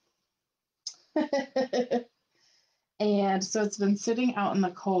done. And so it's been sitting out in the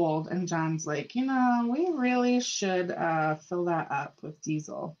cold, and John's like, we really should fill that up with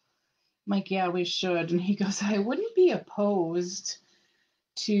diesel. I'm like, yeah, we should. And he goes, I wouldn't be opposed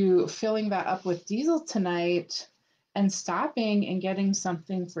to filling that up with diesel tonight and stopping and getting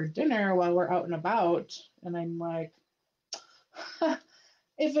something for dinner while we're out and about. And I'm like,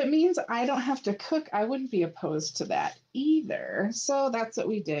 if it means I don't have to cook, I wouldn't be opposed to that either. So that's what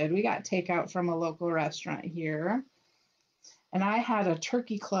we did. We got takeout from a local restaurant here. And I had a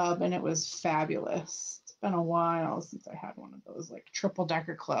turkey club, and it was fabulous. It's been a while since I had one of those like triple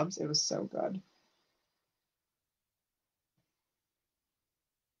decker clubs. It was so good.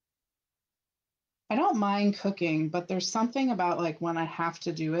 I don't mind cooking, but there's something about like when I have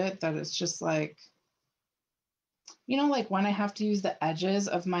to do it that it's just like, like when I have to use the edges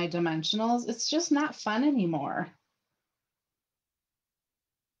of my dimensionals, it's just not fun anymore.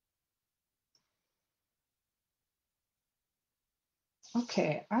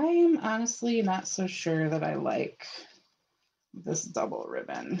 Okay, I am honestly not so sure that I like this double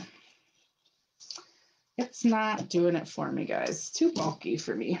ribbon. It's not doing it for me, guys. It's too bulky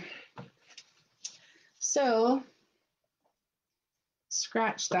for me. So,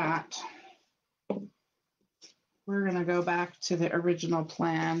 scratch that. We're going to go back to the original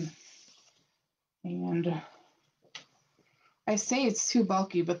plan. And I say it's too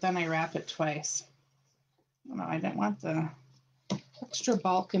bulky, but then I wrap it twice. No, I didn't want the extra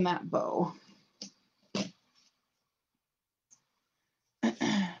bulk in that bow.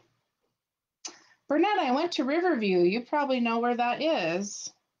 Burnett, I went to Riverview. You probably know where that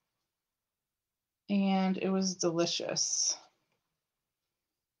is. And it was delicious.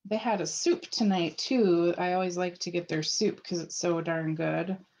 They had a soup tonight, too. I always like to get their soup because it's so darn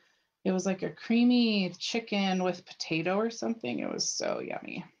good. It was like a creamy chicken with potato or something. It was so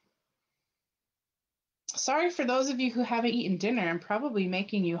yummy. Sorry for those of you who haven't eaten dinner. I'm probably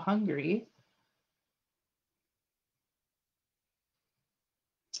making you hungry.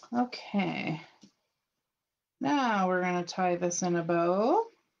 Okay. Now we're going to tie this in a bow.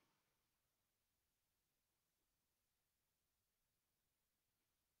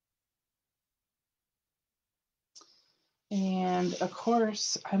 And of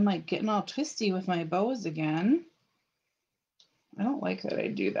course, I'm like getting all twisty with my bows again. I don't like that I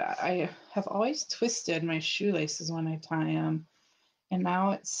do that. I have always twisted my shoelaces when I tie them, and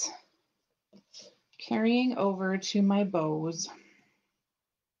now it's carrying over to my bows.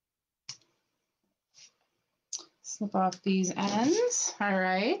 Snip off these ends. All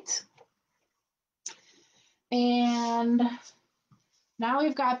right. And now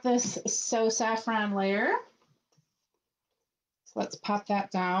we've got this So Saffron layer. So let's pop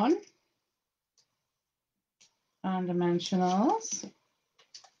that down on dimensionals.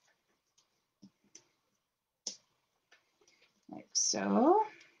 Like so.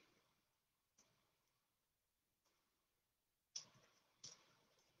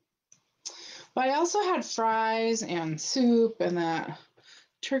 But I also had fries and soup and that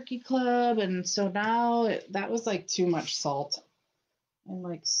turkey club, and so now that was like too much salt. I'm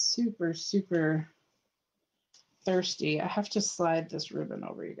like super, super thirsty. I have to slide this ribbon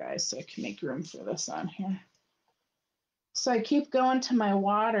over, you guys, so I can make room for this on here. So I keep going to my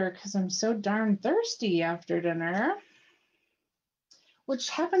water because I'm so darn thirsty after dinner, which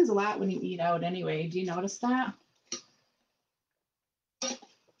happens a lot when you eat out anyway. Do you notice that?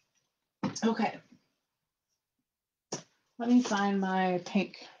 Okay. Let me find my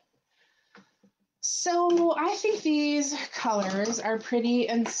pink. So I think these colors are pretty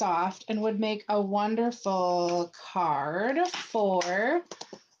and soft and would make a wonderful card for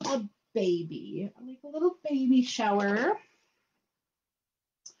a baby, like a little baby shower,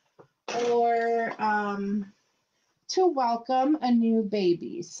 or to welcome a new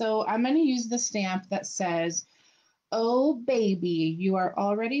baby. So I'm going to use the stamp that says, "Oh baby, you are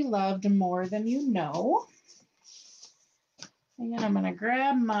already loved more than you know." And I'm going to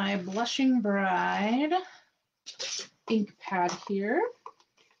grab my Blushing Bride ink pad here.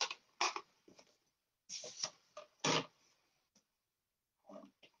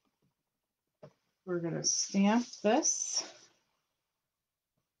 We're going to stamp this.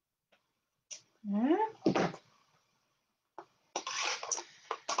 Okay.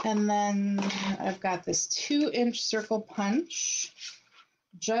 And then I've got this 2-inch circle punch,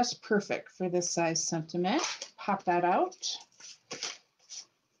 just perfect for this size sentiment. Pop that out.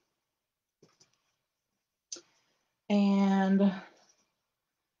 And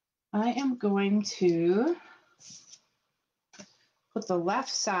I am going to put the left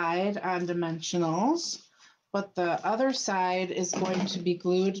side on dimensionals, but the other side is going to be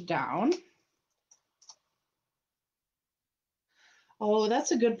glued down. Oh,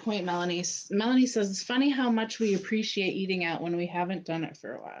 that's a good point, Melanie. Melanie says, it's funny how much we appreciate eating out when we haven't done it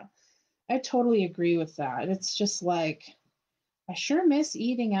for a while. I totally agree with that. It's just like, I sure miss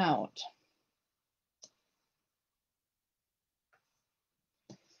eating out.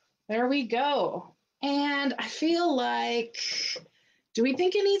 There we go. And I feel like, do we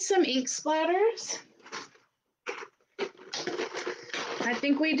think it needs some ink splatters? I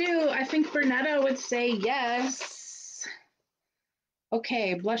think we do. I think Bernetta would say yes.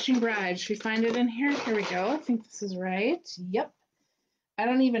 Okay, Blushing Bride. Should we find it in here? Here we go. I think this is right. Yep. I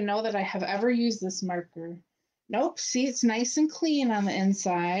don't even know that I have ever used this marker. Nope. See, it's nice and clean on the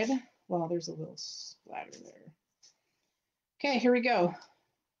inside. Well, there's a little splatter there. Okay, here we go.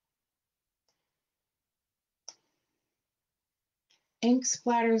 Ink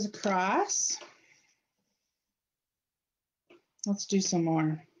splatters across. Let's do some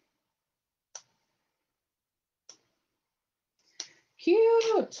more.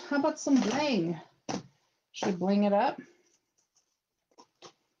 Cute. How about some bling? Should I bling it up?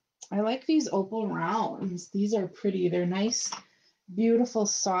 I like these opal rounds. These are pretty. They're nice, beautiful,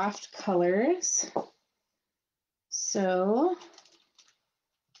 soft colors. So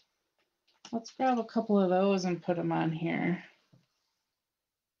let's grab a couple of those and put them on here.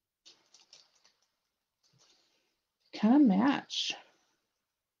 Kind of match.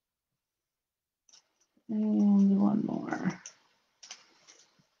 And one more.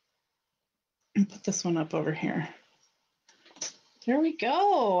 And put this one up over here. There we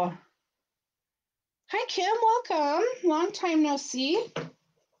go. Hi, Kim. Welcome. Long time no see.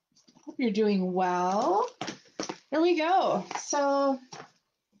 Hope you're doing well. There we go. So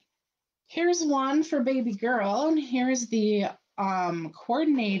here's one for baby girl, and here's the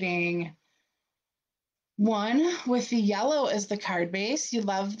coordinating one with the yellow as the card base. You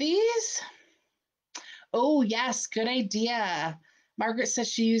love these? Oh, yes, good idea. Margaret says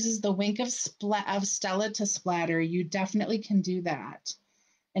she uses the wink of Stella to splatter. You definitely can do that.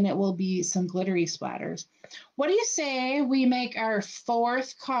 and it will be some glittery splatters. What do you say we make our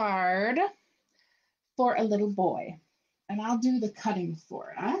fourth card for a little boy? And I'll do the cutting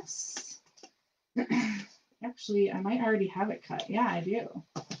for us. Actually, I might already have it cut. Yeah, I do.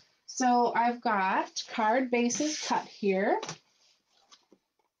 So I've got card bases cut here.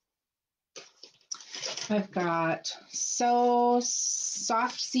 I've got So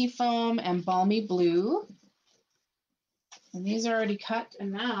Soft Seafoam and Balmy Blue. And these are already cut.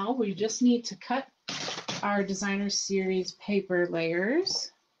 And now we just need to cut our Designer Series paper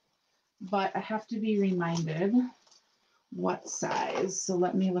layers. But I have to be reminded what size. So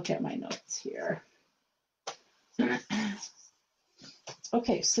let me look at my notes here.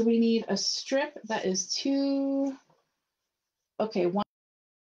 Okay, so we need a strip that is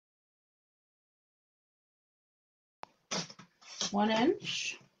 1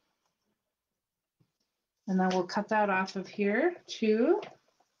 inch. And then we'll cut that off of here to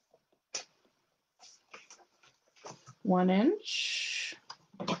 1 inch.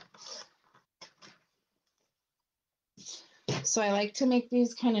 So I like to make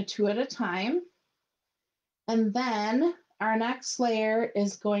these kind of 2 at a time. And then our next layer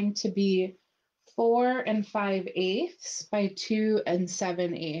is going to be 4 5/8 by 2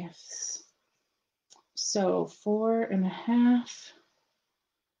 7/8. So 4 1/2,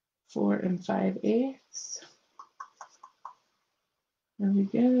 4 5/8. There we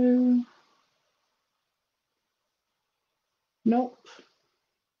go. Nope.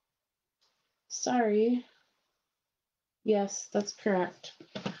 Sorry. Yes, that's correct.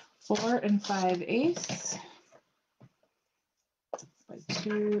 4 5/8 by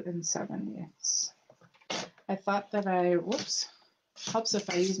 2 7/8. I thought that whoops, helps if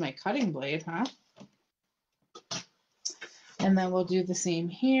I use my cutting blade, huh? And then we'll do the same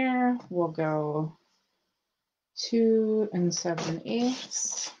here. We'll go 2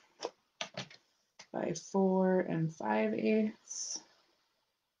 7/8 by 4 5/8.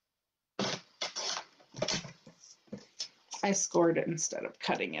 I scored it instead of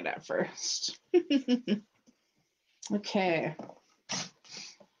cutting it at first. Okay.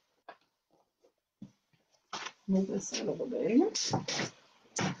 Move this out of the way.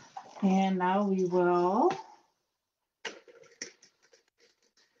 And now we will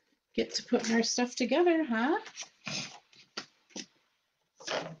get to putting our stuff together, huh?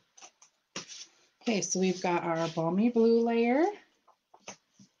 Okay, so we've got our Balmy Blue layer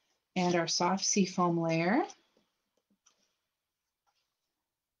and our Soft Seafoam layer.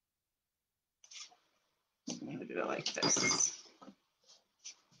 I'm going to do it like this.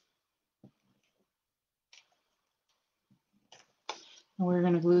 And we're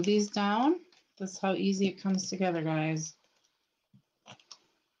going to glue these down. That's how easy it comes together, guys.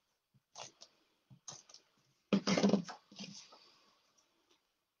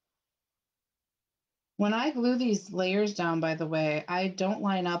 When I glue these layers down, by the way, I don't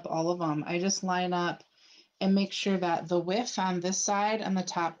line up all of them. I just line up and make sure that the width on this side and the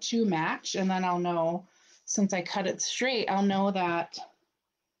top two match. And then I'll know, since I cut it straight, I'll know that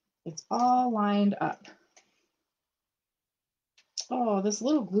it's all lined up. Oh, this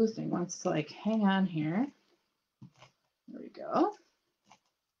little glue thing wants to like hang on here. There we go.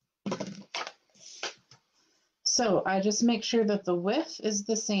 So I just make sure that the width is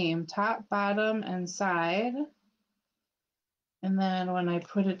the same, top, bottom, and side. And then when I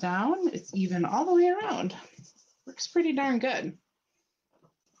put it down, it's even all the way around. Works pretty darn good.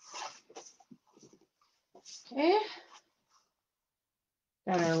 Okay.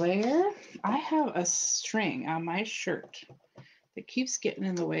 Got our layer. I have a string on my shirt that keeps getting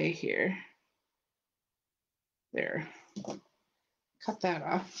in the way here. There. Cut that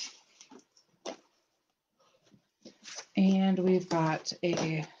off. And we've got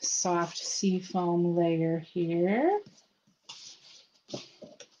a soft seafoam layer here.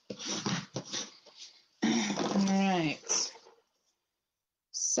 All right.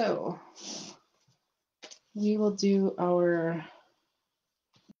 So we will do our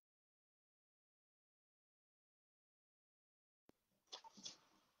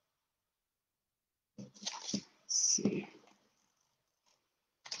see.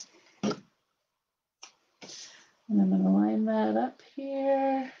 And I'm going to line that up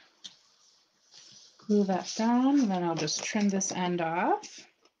here, glue that down, and then I'll just trim this end off.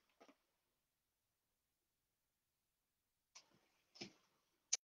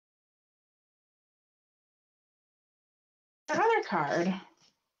 Our other card.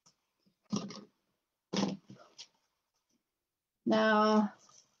 Now,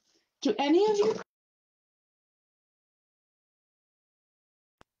 do any of you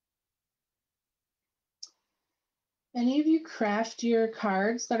Any of you craft your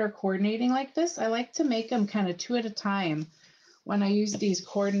cards that are coordinating like this? I like to make them kind of 2 at a time when I use these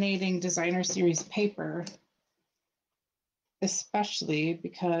coordinating designer series paper, especially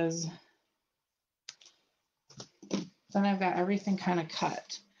because then I've got everything kind of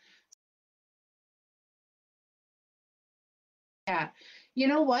cut. Yeah, you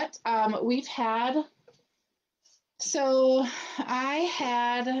know what? So I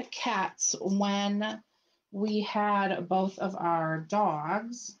had cats when we had both of our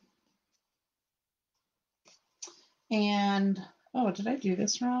dogs. And, oh, did I do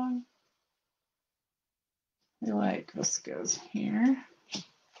this wrong? This goes here.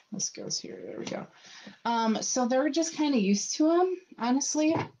 This goes here. There we go. So they're just kind of used to them,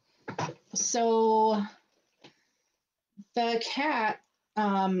 honestly. So the cat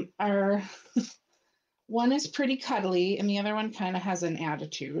are one is pretty cuddly and the other one kind of has an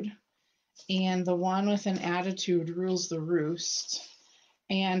attitude. And the one with an attitude rules the roost.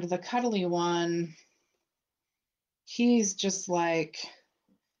 And the cuddly one, he's just like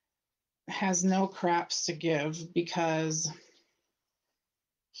has no craps to give because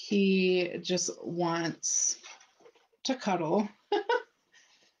he just wants to cuddle.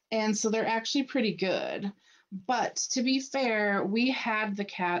 And so they're actually pretty good. But to be fair, we had the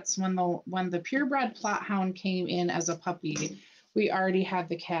cats when the purebred Plot Hound came in as a puppy. We already had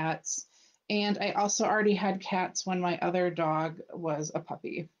the cats. And I also already had cats when my other dog was a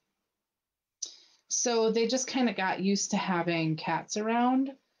puppy. So they just kind of got used to having cats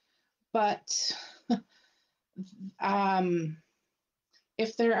around. But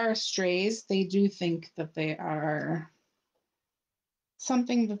if there are strays, they do think that they are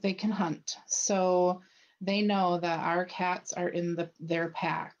something that they can hunt. So they know that our cats are in their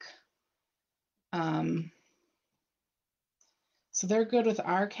pack. So they're good with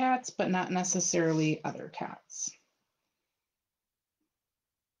our cats, but not necessarily other cats.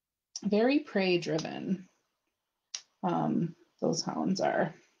 Very prey driven, those hounds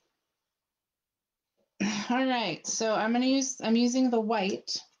are. All right, so I'm using the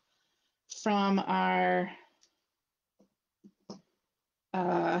white from our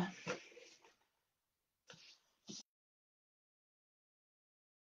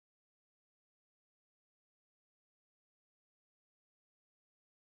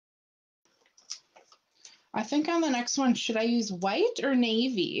I think on the next one, should I use white or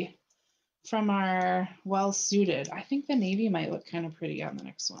navy from our well suited? I think the navy might look kind of pretty on the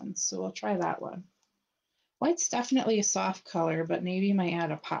next one, so we'll try that one. White's definitely a soft color, but navy might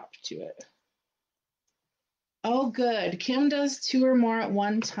add a pop to it. Oh, good. Kim does 2 or more at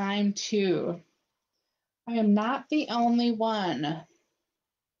one time, too. I am not the only one.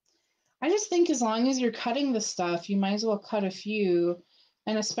 I just think as long as you're cutting the stuff, you might as well cut a few.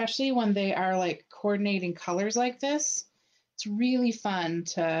 And especially when they are like coordinating colors like this, it's really fun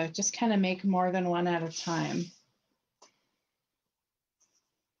to just kind of make more than one at a time.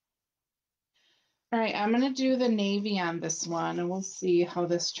 All right, I'm going to do the navy on this one, and we'll see how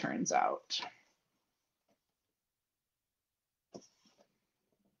this turns out.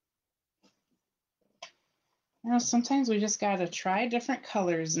 You know, sometimes we just got to try different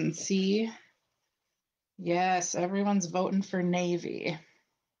colors and see. Yes, everyone's voting for navy.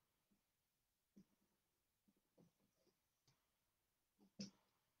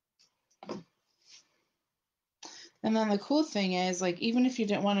 And then the cool thing is, like, even if you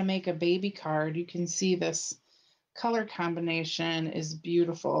didn't want to make a baby card, you can see this color combination is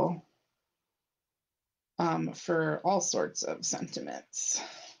beautiful for all sorts of sentiments.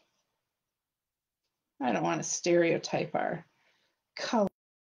 I don't want to stereotype our color.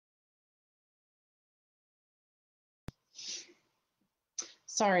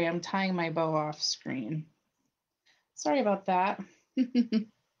 Sorry, I'm tying my bow off screen. Sorry about that.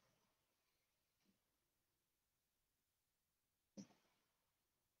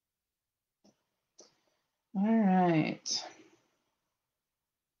 All right.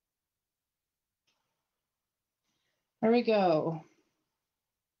 There we go.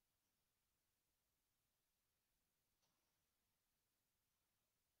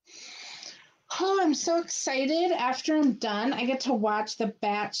 Oh, I'm so excited. After I'm done, I get to watch The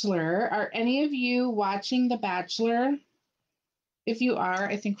Bachelor. Are any of you watching The Bachelor? If you are,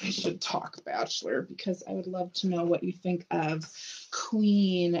 I think we should talk Bachelor because I would love to know what you think of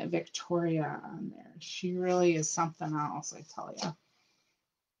Queen Victoria on there. She really is something else, I tell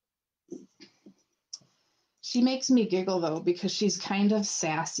you. She makes me giggle though because she's kind of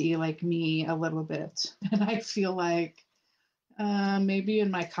sassy like me a little bit. And I feel like maybe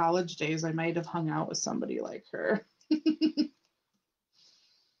in my college days I might have hung out with somebody like her.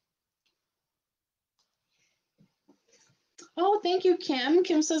 Oh, thank you, Kim.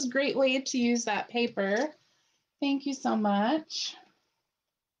 Kim says great way to use that paper. Thank you so much.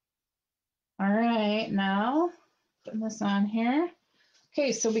 All right, now putting this on here.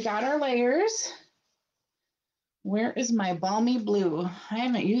 Okay, so we got our layers. Where is my balmy blue? I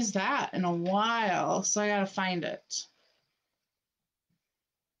haven't used that in a while, so I gotta find it.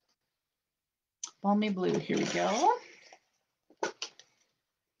 Balmy blue, here we go.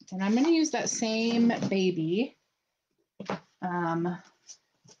 And I'm gonna use that same baby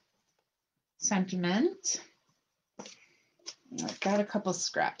sentiment. I've got a couple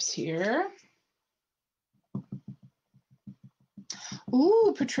scraps here.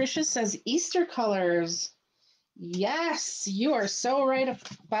 Ooh, Patricia says Easter colors. Yes, you are so right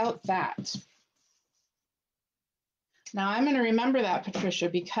about that. Now I'm going to remember that, Patricia,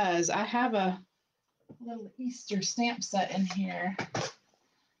 because I have a little Easter stamp set in here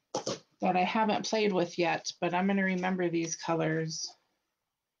that I haven't played with yet, but I'm going to remember these colors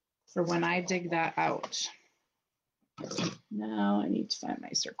for when I dig that out. Now I need to find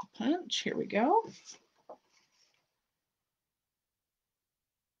my circle punch. Here we go.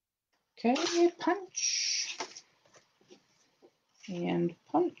 Okay, punch and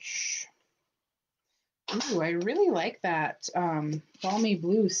punch. Ooh, I really like that balmy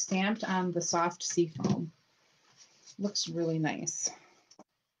blue stamped on the soft seafoam. Looks really nice.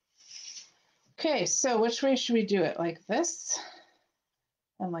 Okay, so which way should we do it? Like this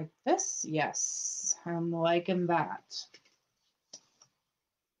and like this? Yes, I'm liking that.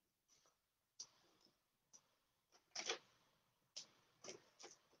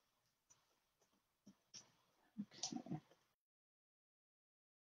 Okay.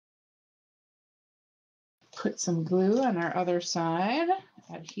 Put some glue on our other side,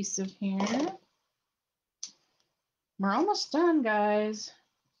 adhesive here. We're almost done, guys.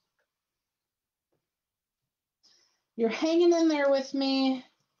 You're hanging in there with me.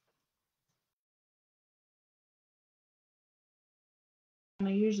 I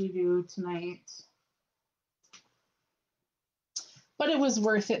usually do tonight. But it was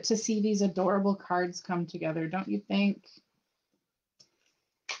worth it to see these adorable cards come together, don't you think?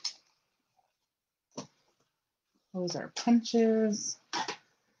 Those are punches.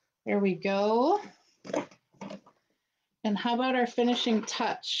 There we go. And how about our finishing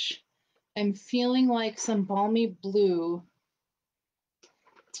touch? I'm feeling like some balmy blue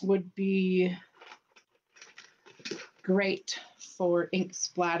would be great for ink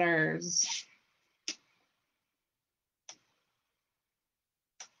splatters.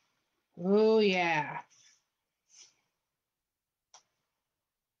 Oh yeah.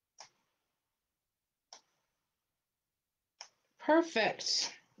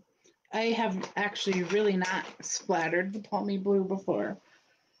 Perfect. I have actually really not splattered the balmy blue before.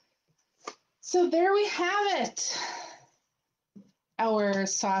 So there we have it. Our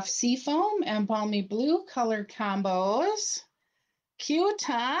soft seafoam and balmy blue color combos. Cute,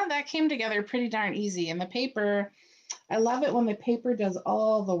 huh? That came together pretty darn easy. And the paper, I love it when the paper does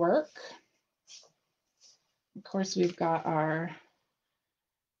all the work. Of course, we've got our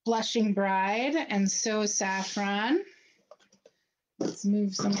blushing bride and so saffron. Let's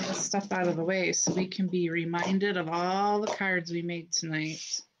move some of this stuff out of the way so we can be reminded of all the cards we made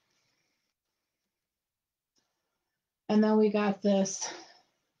tonight. And then we got this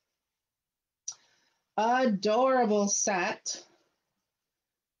adorable set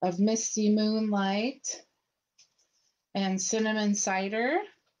of Misty Moonlight and Cinnamon Cider,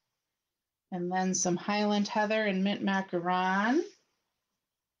 and then some Highland Heather and Mint Macaron,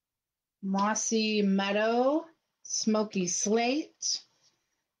 Mossy Meadow, Smoky Slate,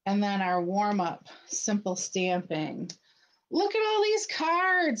 and then our warm-up simple stamping. Look at all these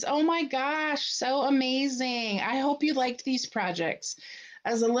cards. Oh my gosh, so amazing. I hope you liked these projects.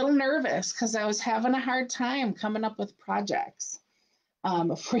 I was a little nervous because I was having a hard time coming up with projects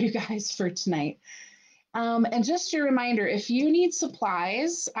for you guys for tonight. And just a reminder, if you need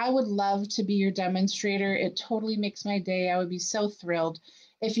supplies, I would love to be your demonstrator. It totally makes my day. I would be so thrilled.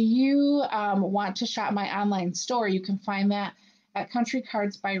 If you want to shop my online store, you can find that at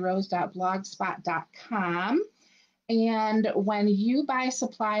countrycardsbyrose.blogspot.com. And when you buy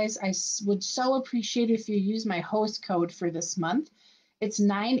supplies, I would so appreciate if you use my host code for this month. It's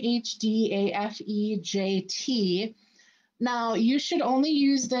 9HDAFEJT. Now, you should only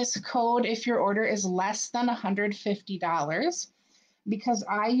use this code if your order is less than $150, because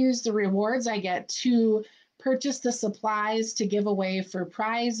I use the rewards I get to purchase the supplies to give away for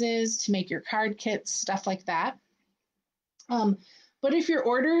prizes, to make your card kits, stuff like that. But if your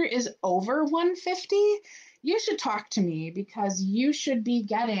order is over 150, you should talk to me because you should be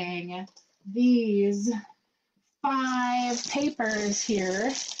getting these 5 papers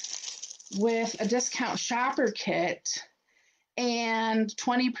here with a discount shopper kit and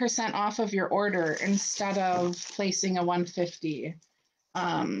 20% off of your order instead of placing a 150,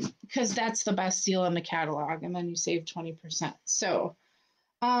 because that's the best deal in the catalog, and then you save 20%. So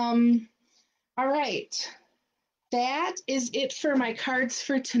all right, that is it for my cards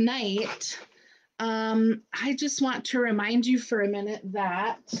for tonight. I just want to remind you for a minute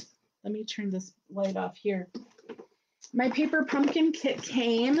that, let me turn this light off here. My paper pumpkin kit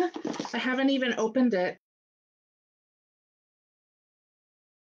came. I haven't even opened it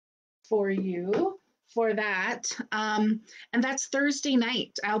for you for that. And that's Thursday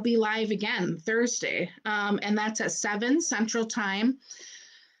night. I'll be live again Thursday. And that's at 7 Central Time.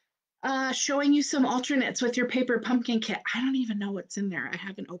 Showing you some alternates with your paper pumpkin kit. I don't even know what's in there. I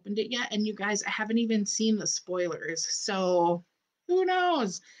haven't opened it yet. And you guys, I haven't even seen the spoilers. So who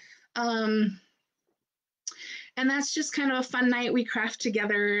knows? And that's just kind of a fun night. We craft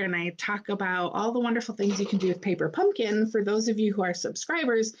together and I talk about all the wonderful things you can do with paper pumpkin. For those of you who are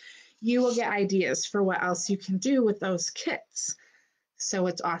subscribers, you will get ideas for what else you can do with those kits. So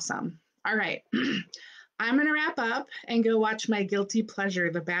it's awesome. All right. I'm going to wrap up and go watch my guilty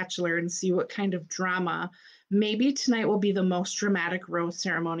pleasure, The Bachelor, and see what kind of drama. Maybe tonight will be the most dramatic rose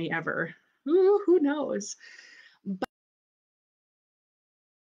ceremony ever. Ooh, who knows?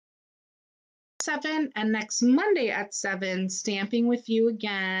 7 and next Monday at 7, stamping with you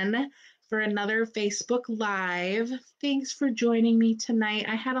again for another Facebook Live. Thanks for joining me tonight.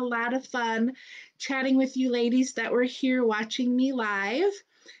 I had a lot of fun chatting with you ladies that were here watching me live.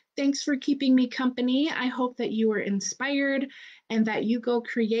 Thanks for keeping me company. I hope that you were inspired and that you go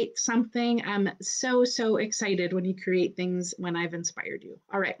create something. I'm so, so excited when you create things when I've inspired you.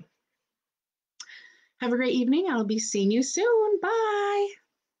 All right. Have a great evening. I'll be seeing you soon. Bye.